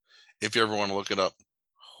 If you ever want to look it up.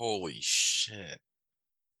 Holy shit.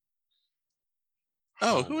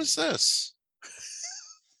 Oh, who is this?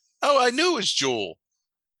 Oh, I knew it was Jewel.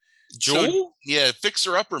 Jewel? So, yeah,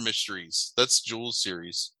 Fixer Upper Mysteries. That's Jewel's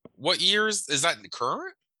series. What year is that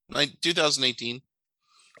current? 2018.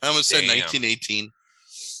 I almost said 1918.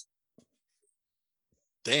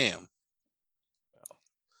 Damn.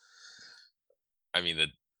 I mean,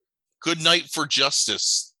 Good Night for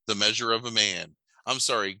Justice, The Measure of a Man. I'm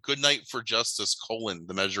sorry, Good Night for Justice,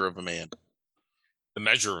 The Measure of a Man. The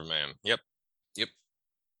Measure of a Man. Yep.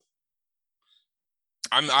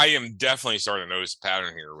 I am definitely starting to notice a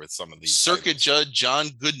pattern here with some of these. Circuit Judge John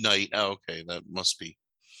Goodnight. Oh, okay, that must be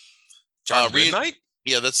John Goodnight.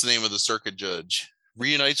 Yeah, that's the name of the circuit judge.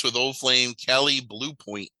 Reunites with old flame Callie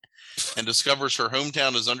Bluepoint and discovers her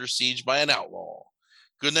hometown is under siege by an outlaw.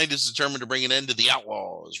 Goodnight is determined to bring an end to the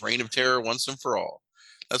outlaws' reign of terror once and for all.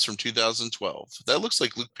 That's from 2012. That looks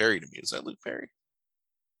like Luke Perry to me. Is that Luke Perry?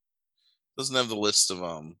 Doesn't have the list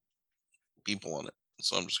of people on it,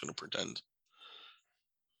 so I'm just going to pretend.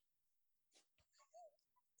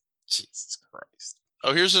 Jesus Christ.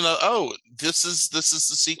 Oh, here's another. Oh, this is the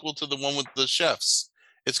sequel to the one with the chefs.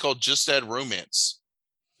 It's called Just Add Romance.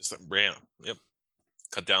 Just yeah, yep.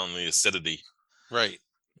 Cut down the acidity. Right.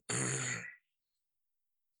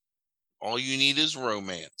 All you need is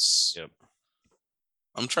romance. Yep.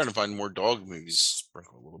 I'm trying to find more dog movies.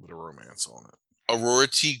 Sprinkle a little bit of romance on it. Aurora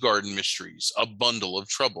Tea Garden Mysteries, A Bundle of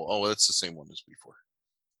Trouble. Oh, that's the same one as before.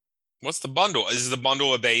 What's the bundle? Is the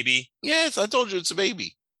bundle a baby? Yes, I told you it's a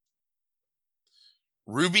baby.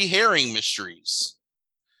 Ruby Herring Mysteries.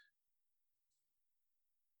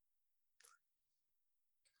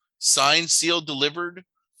 Signed, sealed, delivered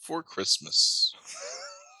for Christmas.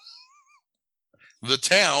 The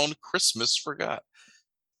Town Christmas Forgot.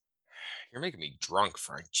 You're making me drunk,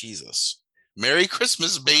 Frank. Jesus. Merry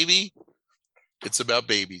Christmas, baby. It's about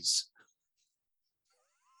babies.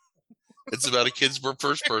 It's about a kid's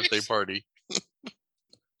first birthday party.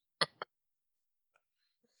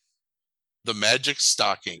 The Magic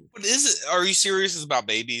Stocking. What is it? Are you serious? It's about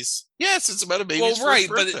babies? Yes, it's about a baby's first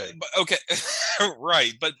birthday. But okay,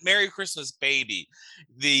 right. But Merry Christmas, baby.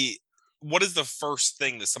 What is the first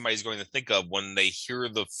thing that somebody's going to think of when they hear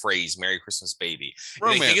the phrase "Merry Christmas, baby"?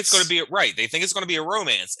 Romance. They think it's going to be right. They think it's going to be a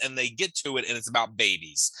romance, and they get to it, and it's about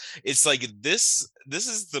babies. It's like this. This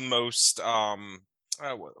is the most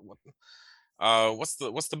what's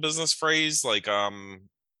the business phrase like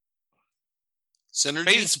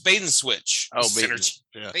Synergy? Bait and switch. Oh, synergy.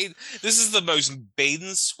 Yeah. This is the most bait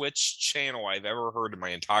and switch channel I've ever heard in my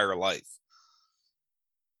entire life.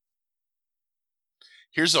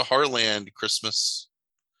 Here's a Heartland Christmas.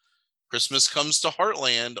 Christmas comes to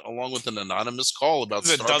Heartland along with an anonymous call about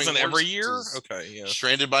a dozen every year. Okay, yeah.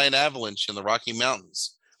 Stranded by an avalanche in the Rocky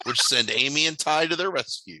Mountains, which send Amy and Ty to their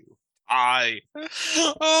rescue. Ty.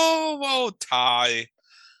 Oh, Ty.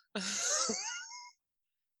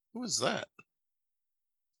 Who is that?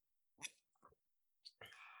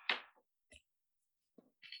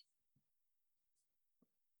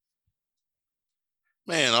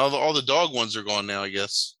 Man, all the dog ones are gone now, I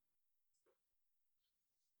guess.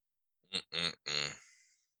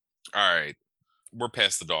 All right. We're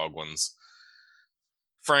past the dog ones.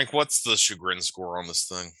 Frank, what's the chagrin score on this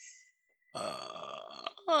thing?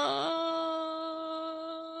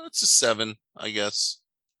 It's a 7, I guess.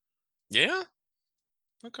 Yeah?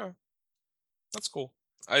 Okay. That's cool.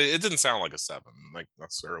 It didn't sound like a 7, like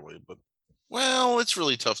necessarily, but well, it's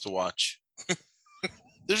really tough to watch.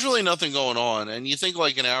 There's really nothing going on, and you think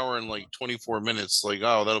like an hour and like 24 minutes, like,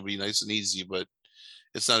 oh, that'll be nice and easy, but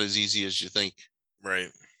it's not as easy as you think. Right.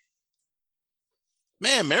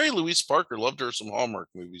 Man, Mary Louise Parker loved her some Hallmark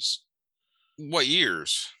movies. What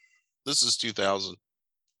years? This is 2000.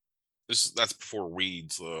 That's before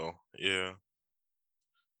Weeds, though. Yeah.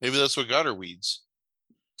 Maybe that's what got her Weeds.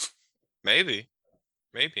 Maybe.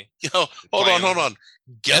 Yo, hold on.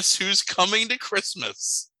 Guess who's coming to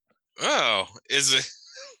Christmas? Oh, is it?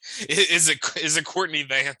 Is it Courtney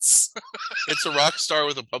Vance? It's a rock star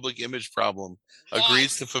with a public image problem.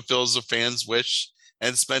 Agrees to fulfill the fans' wish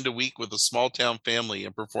and spend a week with a small town family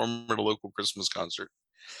and perform at a local Christmas concert.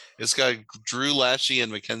 It's got Drew Lachey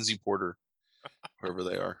and Mackenzie Porter, whoever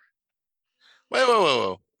they are.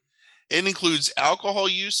 Whoa. It includes alcohol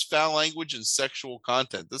use, foul language, and sexual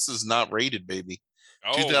content. This is not rated, baby.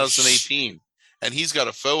 Oh, 2018. And he's got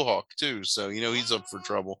a faux hawk, too. So, he's up for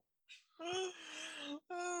trouble.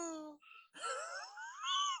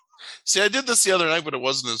 See, I did this the other night, but it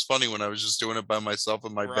wasn't as funny when I was just doing it by myself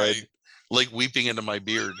in my bed, like weeping into my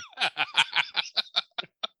beard.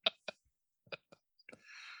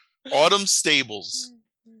 Autumn Stables.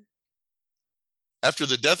 After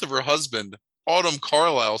the death of her husband, Autumn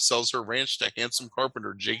Carlisle sells her ranch to handsome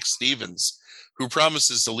carpenter Jake Stevens, who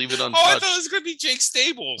promises to leave it untouched. Oh, I thought it was going to be Jake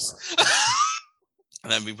Stables.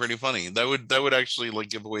 That'd be pretty funny. That would actually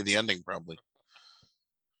give away the ending, probably.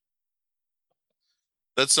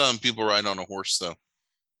 That's people riding on a horse, though.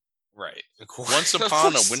 Right. Once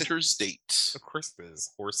upon a winter's date. Of course it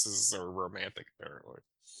is. Horses are romantic, apparently.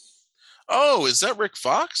 Oh, is that Rick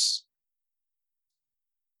Fox?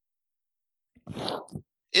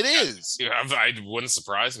 It is. Yeah, I wouldn't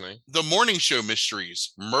surprise me. The Morning Show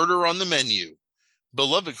Mysteries, Murder on the Menu.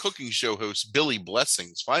 Beloved cooking show host Billy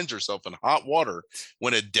Blessings finds herself in hot water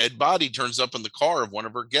when a dead body turns up in the car of one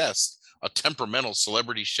of her guests, a temperamental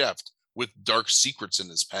celebrity chef with dark secrets in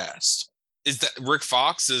his past. Is that Rick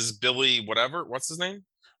Fox? Is Billy whatever? What's his name?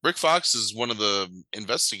 Rick Fox is one of the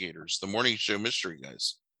investigators, the Morning Show Mystery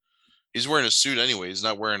guys. He's wearing a suit anyway. He's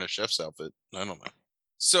not wearing a chef's outfit. I don't know.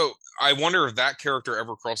 So I wonder if that character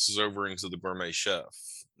ever crosses over into the Gourmet Chef.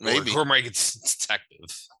 Maybe. Or Gourmet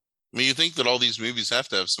Detective. I mean, you think that all these movies have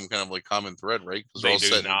to have some kind of common thread, right? Because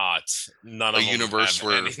they do not. None of them universe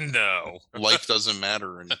where no life doesn't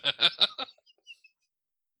matter. And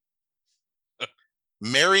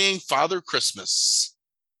Marrying Father Christmas.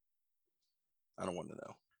 I don't want to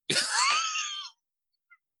know.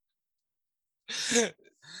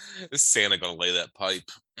 Is Santa gonna lay that pipe?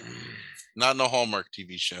 Not in a Hallmark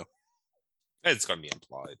TV show. It's gonna be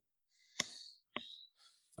implied.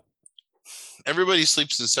 Everybody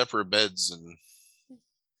sleeps in separate beds, and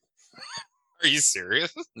are you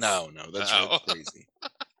serious? No, that's really crazy.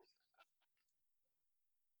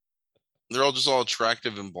 They're all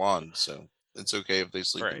attractive and blonde, so it's okay if they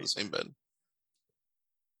sleep in the same bed.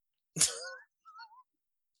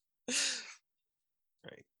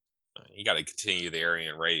 Right. You got to continue the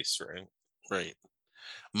Aryan race, right? Right.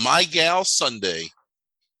 My Gal Sunday.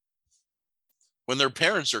 When their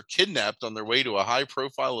parents are kidnapped on their way to a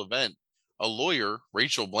high-profile event, a lawyer,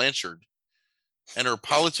 Rachel Blanchard, and her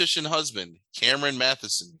politician husband, Cameron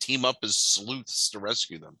Matheson, team up as sleuths to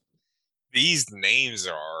rescue them. These names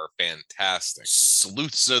are fantastic.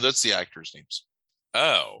 Sleuths. No, that's the actors' names.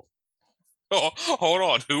 Oh, hold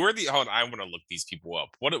on. Who are the? Hold on, I'm gonna look these people up.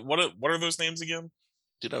 What are those names again?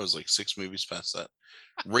 Dude, I was like 6 movies past that.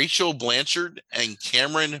 Rachel Blanchard and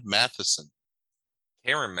Cameron Matheson.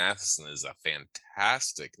 Cameron Matheson is a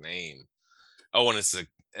fantastic name. Oh, and it's a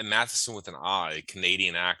Matheson with an I,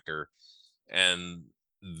 Canadian actor, and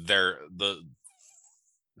they're the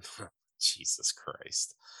Jesus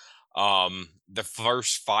Christ. The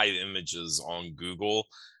first 5 images on Google,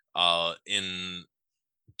 in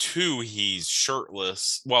 2 he's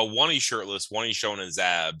shirtless. Well, 1 he's shirtless, 1 he's showing his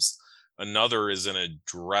abs, another is in a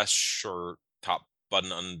dress shirt, top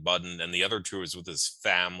button unbuttoned, and the other 2 is with his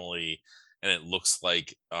family, and it looks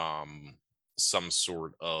like some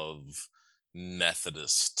sort of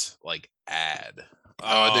Methodist ad.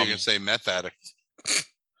 Oh, I think you say meth addict.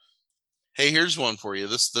 Hey, here's one for you.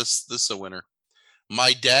 This is a winner.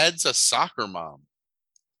 My Dad's a Soccer Mom.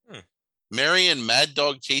 Marion Mad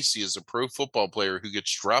Dog Casey is a pro football player who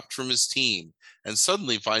gets dropped from his team and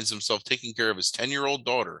suddenly finds himself taking care of his 10-year-old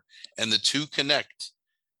daughter, and the two connect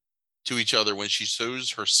to each other when she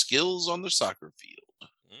shows her skills on the soccer field.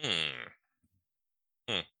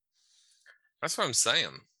 That's what I'm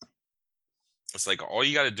saying. It's like all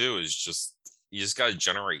you got to do is you just got to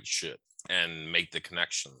generate shit and make the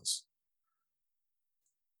connections.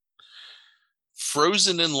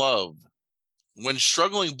 Frozen in Love. When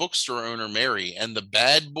struggling bookstore owner Mary and the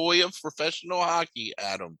bad boy of professional hockey,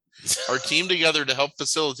 Adam, are teamed together to help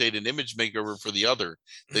facilitate an image makeover for the other,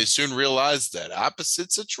 they soon realize that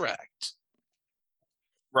opposites attract.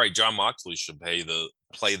 Right, John Moxley should play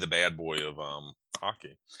the bad boy of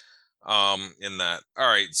hockey. In that. All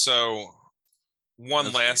right, so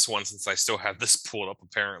That's last great. One, since I still have this pulled up,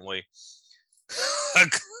 apparently.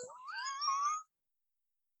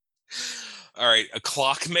 All right, a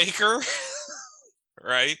clockmaker,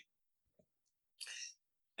 right?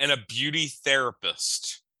 and a beauty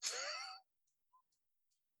therapist.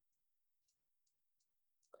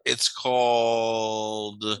 It's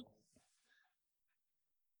called.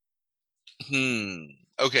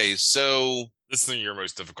 Okay, so This is your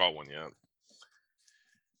most difficult one yet.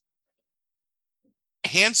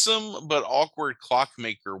 handsome but awkward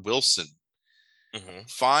clockmaker Wilson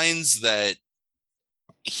finds that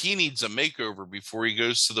he needs a makeover before he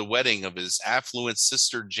goes to the wedding of his affluent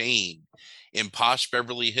sister Jane in posh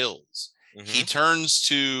Beverly Hills. He turns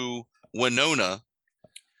to Winona,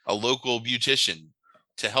 a local beautician,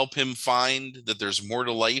 to help him find that there's more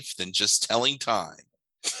to life than just telling time.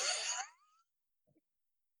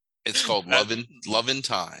 It's called Love in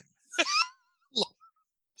Time.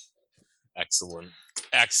 Excellent.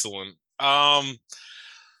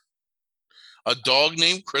 A Dog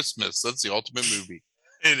Named Christmas. That's the ultimate movie.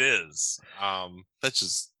 It is. That's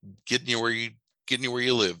just getting you where you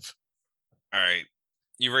live. All right.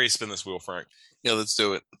 You ready to spin this wheel, Frank? Yeah, let's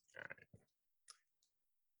do it. All right.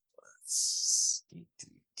 Let's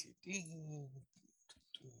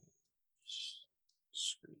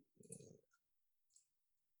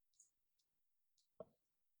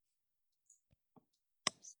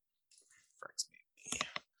Frank's baby.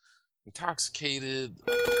 Intoxicated.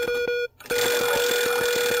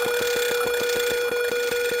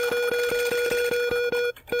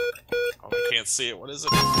 Oh, I can't see it. What is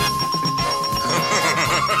it?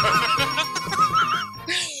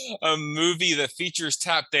 A movie that features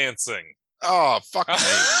tap dancing. Oh, fuck me.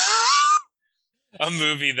 A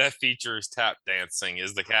movie that features tap dancing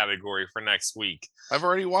is the category for next week. I've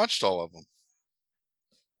already watched all of them.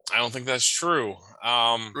 I don't think that's true.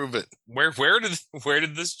 Prove it. Where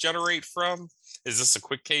did this generate from? Is this a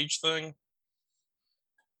quick cage thing?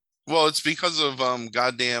 Well, it's because of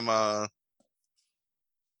goddamn the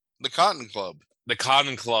Cotton Club. The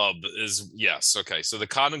Cotton Club is yes. Okay, so the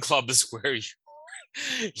Cotton Club is where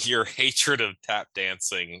your hatred of tap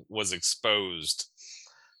dancing was exposed.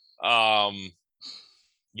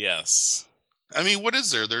 Yes. I mean, what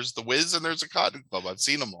is there? There's the Wiz and there's a Cotton Club. I've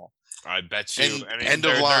seen them all. I bet you. End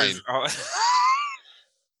of line.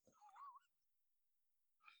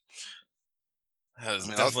 That's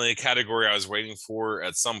definitely a category I was waiting for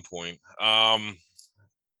at some point. And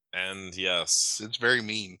yes, it's very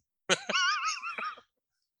mean.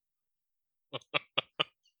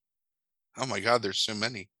 Oh my God, there's so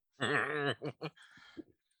many.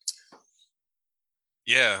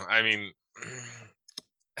 Yeah, I mean,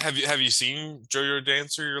 have you seen JoJo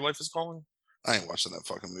Dancer? Your Life is Calling? I ain't watching that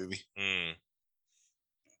fucking movie.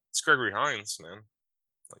 It's Gregory Hines, man.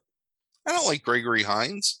 I don't like Gregory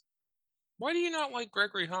Hines. Why do you not like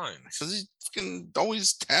Gregory Hines? Because he's fucking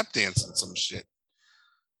always tap dancing some shit.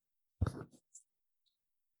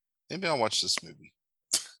 Maybe I'll watch this movie.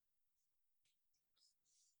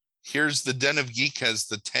 Here's the Den of Geek has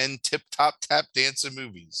the 10 tip-top tap dancing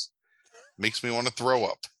movies. Makes me want to throw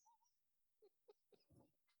up.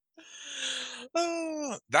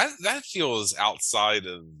 That feels outside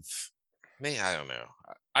of me. I don't know.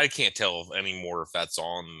 I can't tell anymore if that's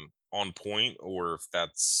on point or if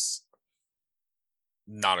that's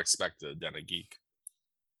not expected. Den of Geek.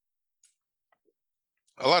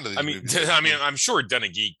 A lot of these movies. I'm sure Den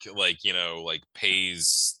of Geek,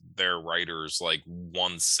 pays their writers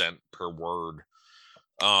 1 cent per word.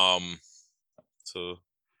 So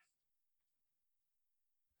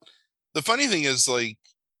the funny thing is,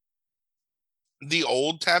 the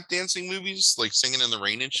old tap dancing movies, like Singing in the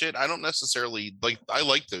Rain and shit, I don't necessarily I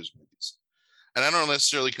like those movies. And I don't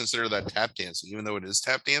necessarily consider that tap dancing, even though it is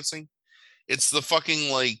tap dancing. It's the fucking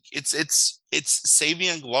it's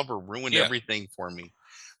Savion Glover ruined everything for me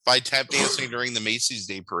by tap dancing during the Macy's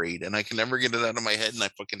Day Parade, and I can never get it out of my head, and I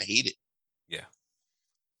fucking hate it. Yeah.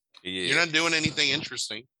 You're not doing anything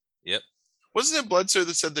interesting. Yep. Wasn't it Bledsoe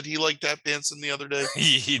that said that he liked tap dancing the other day?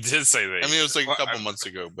 He did say that. I mean, it was a couple months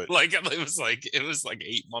ago, but it was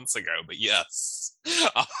 8 months ago. But yes.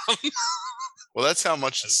 Well, that's how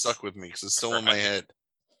much it stuck with me because it's still in my head.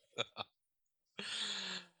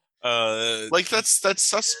 That's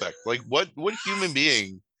suspect. What human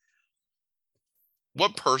being,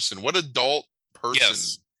 what person, what adult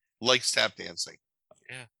person likes tap dancing?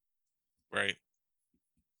 Yeah. Right.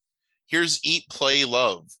 Here's Eat, Play,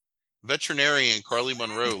 Love. Veterinarian Carly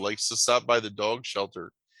Monroe likes to stop by the dog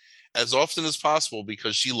shelter as often as possible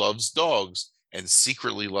because she loves dogs and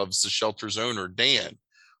secretly loves the shelter's owner, Dan.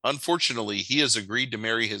 Unfortunately, he has agreed to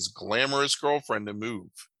marry his glamorous girlfriend and move.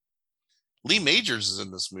 Lee Majors is in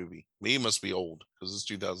this movie. He must be old because it's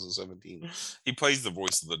 2017. He plays the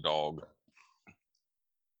voice of the dog.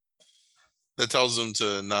 That tells him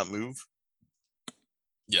to not move?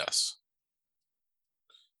 Yes.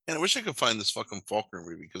 And I wish I could find this fucking Faulkner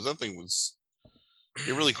movie because that thing was.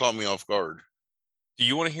 It really caught me off guard. Do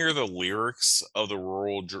you want to hear the lyrics of the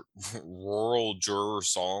Rural Juror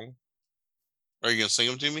song? Are you gonna sing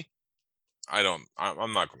them to me? I'm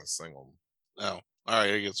not going to sing them. No. All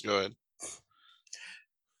right, I guess go ahead.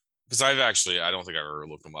 Because I don't think I've ever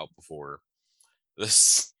looked them up before. The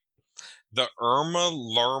Irma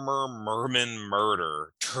Lermer Merman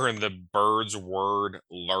murder turned the bird's word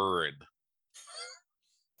lurid.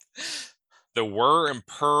 The whir and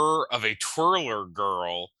purr of a twirler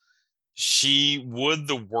girl, she would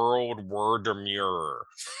the world were demure.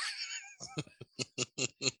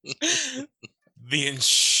 The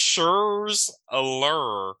insurer's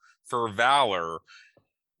allure for valor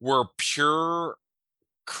were pure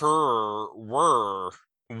were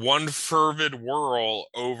one fervid whirl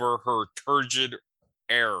over her turgid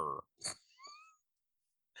error.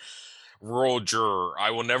 Rural juror,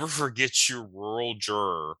 I will never forget you, rural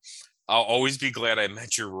juror. I'll always be glad I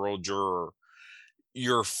met you, rural juror.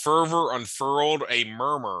 Your fervor unfurled a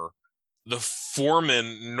murmur the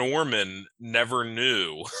foreman Norman never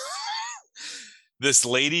knew. This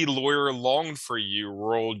lady lawyer longed for you,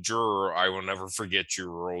 rural juror. I will never forget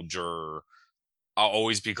you, rural juror. I'll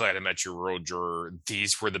always be glad I met you, rural juror.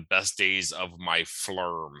 These were the best days of my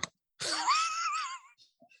flirm.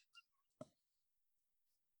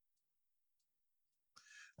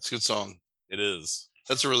 It's a good song. It is.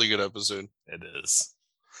 That's a really good episode. It is.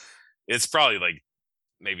 It's probably like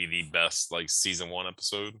maybe the best like season 1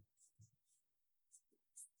 episode.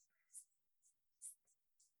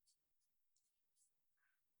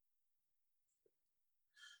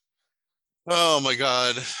 Oh my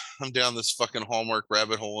god, I'm down this fucking Hallmark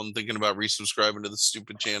rabbit hole and thinking about resubscribing to the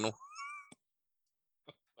stupid channel.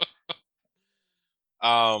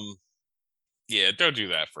 Yeah, don't do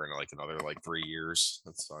that for like another like 3 years.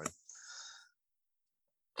 That's fine.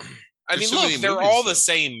 I mean, look, they're all the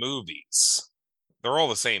same movies. They're all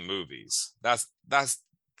the same movies. That's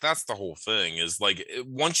the whole thing. Is like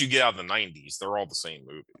once you get out of the 90s, they're all the same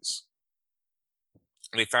movies.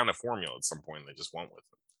 They found a formula at some point. And they just went with it.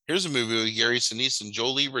 Here's a movie with Gary Sinise and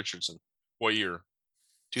Jolie Richardson. What year?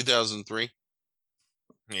 2003.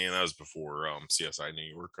 Yeah, that was before CSI New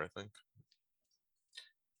York, I think.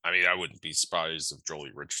 I mean, I wouldn't be surprised if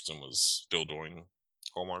Jolie Richardson was still doing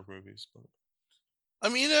Hallmark movies. But... I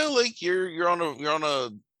mean, like you're on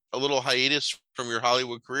a little hiatus from your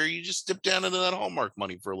Hollywood career. You just dip down into that Hallmark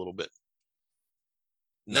money for a little bit.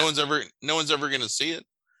 No one's ever gonna see it.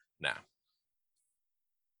 Nah.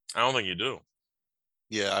 I don't think you do.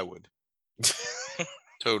 Yeah, I would.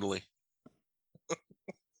 Totally.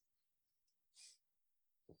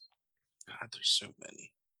 God, there's so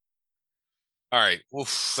many. All right. Well,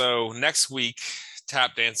 so next week,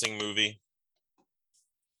 tap dancing movie.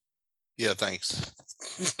 Yeah, thanks.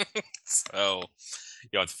 So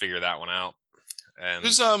you'll have to figure that one out. And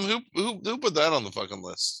who's who put that on the fucking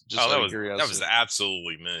list? Just that was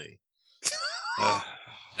absolutely me.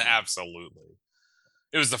 Absolutely.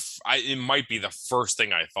 It was it might be the first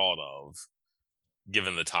thing I thought of,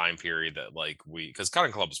 given the time period that because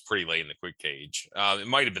Cotton Club is pretty late in the quick cage. It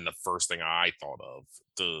might have been the first thing I thought of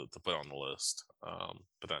to put on the list,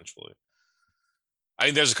 potentially. I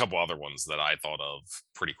think there's a couple other ones that I thought of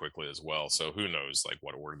pretty quickly as well. So who knows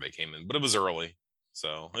what order they came in, but it was early.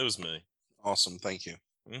 So it was me. Awesome. Thank you.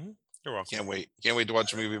 Mm-hmm. You're welcome. Can't wait to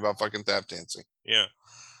watch a movie about fucking tap dancing. Yeah.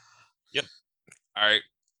 Yep. All right.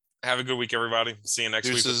 Have a good week, everybody. See you next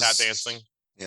week with tap dancing.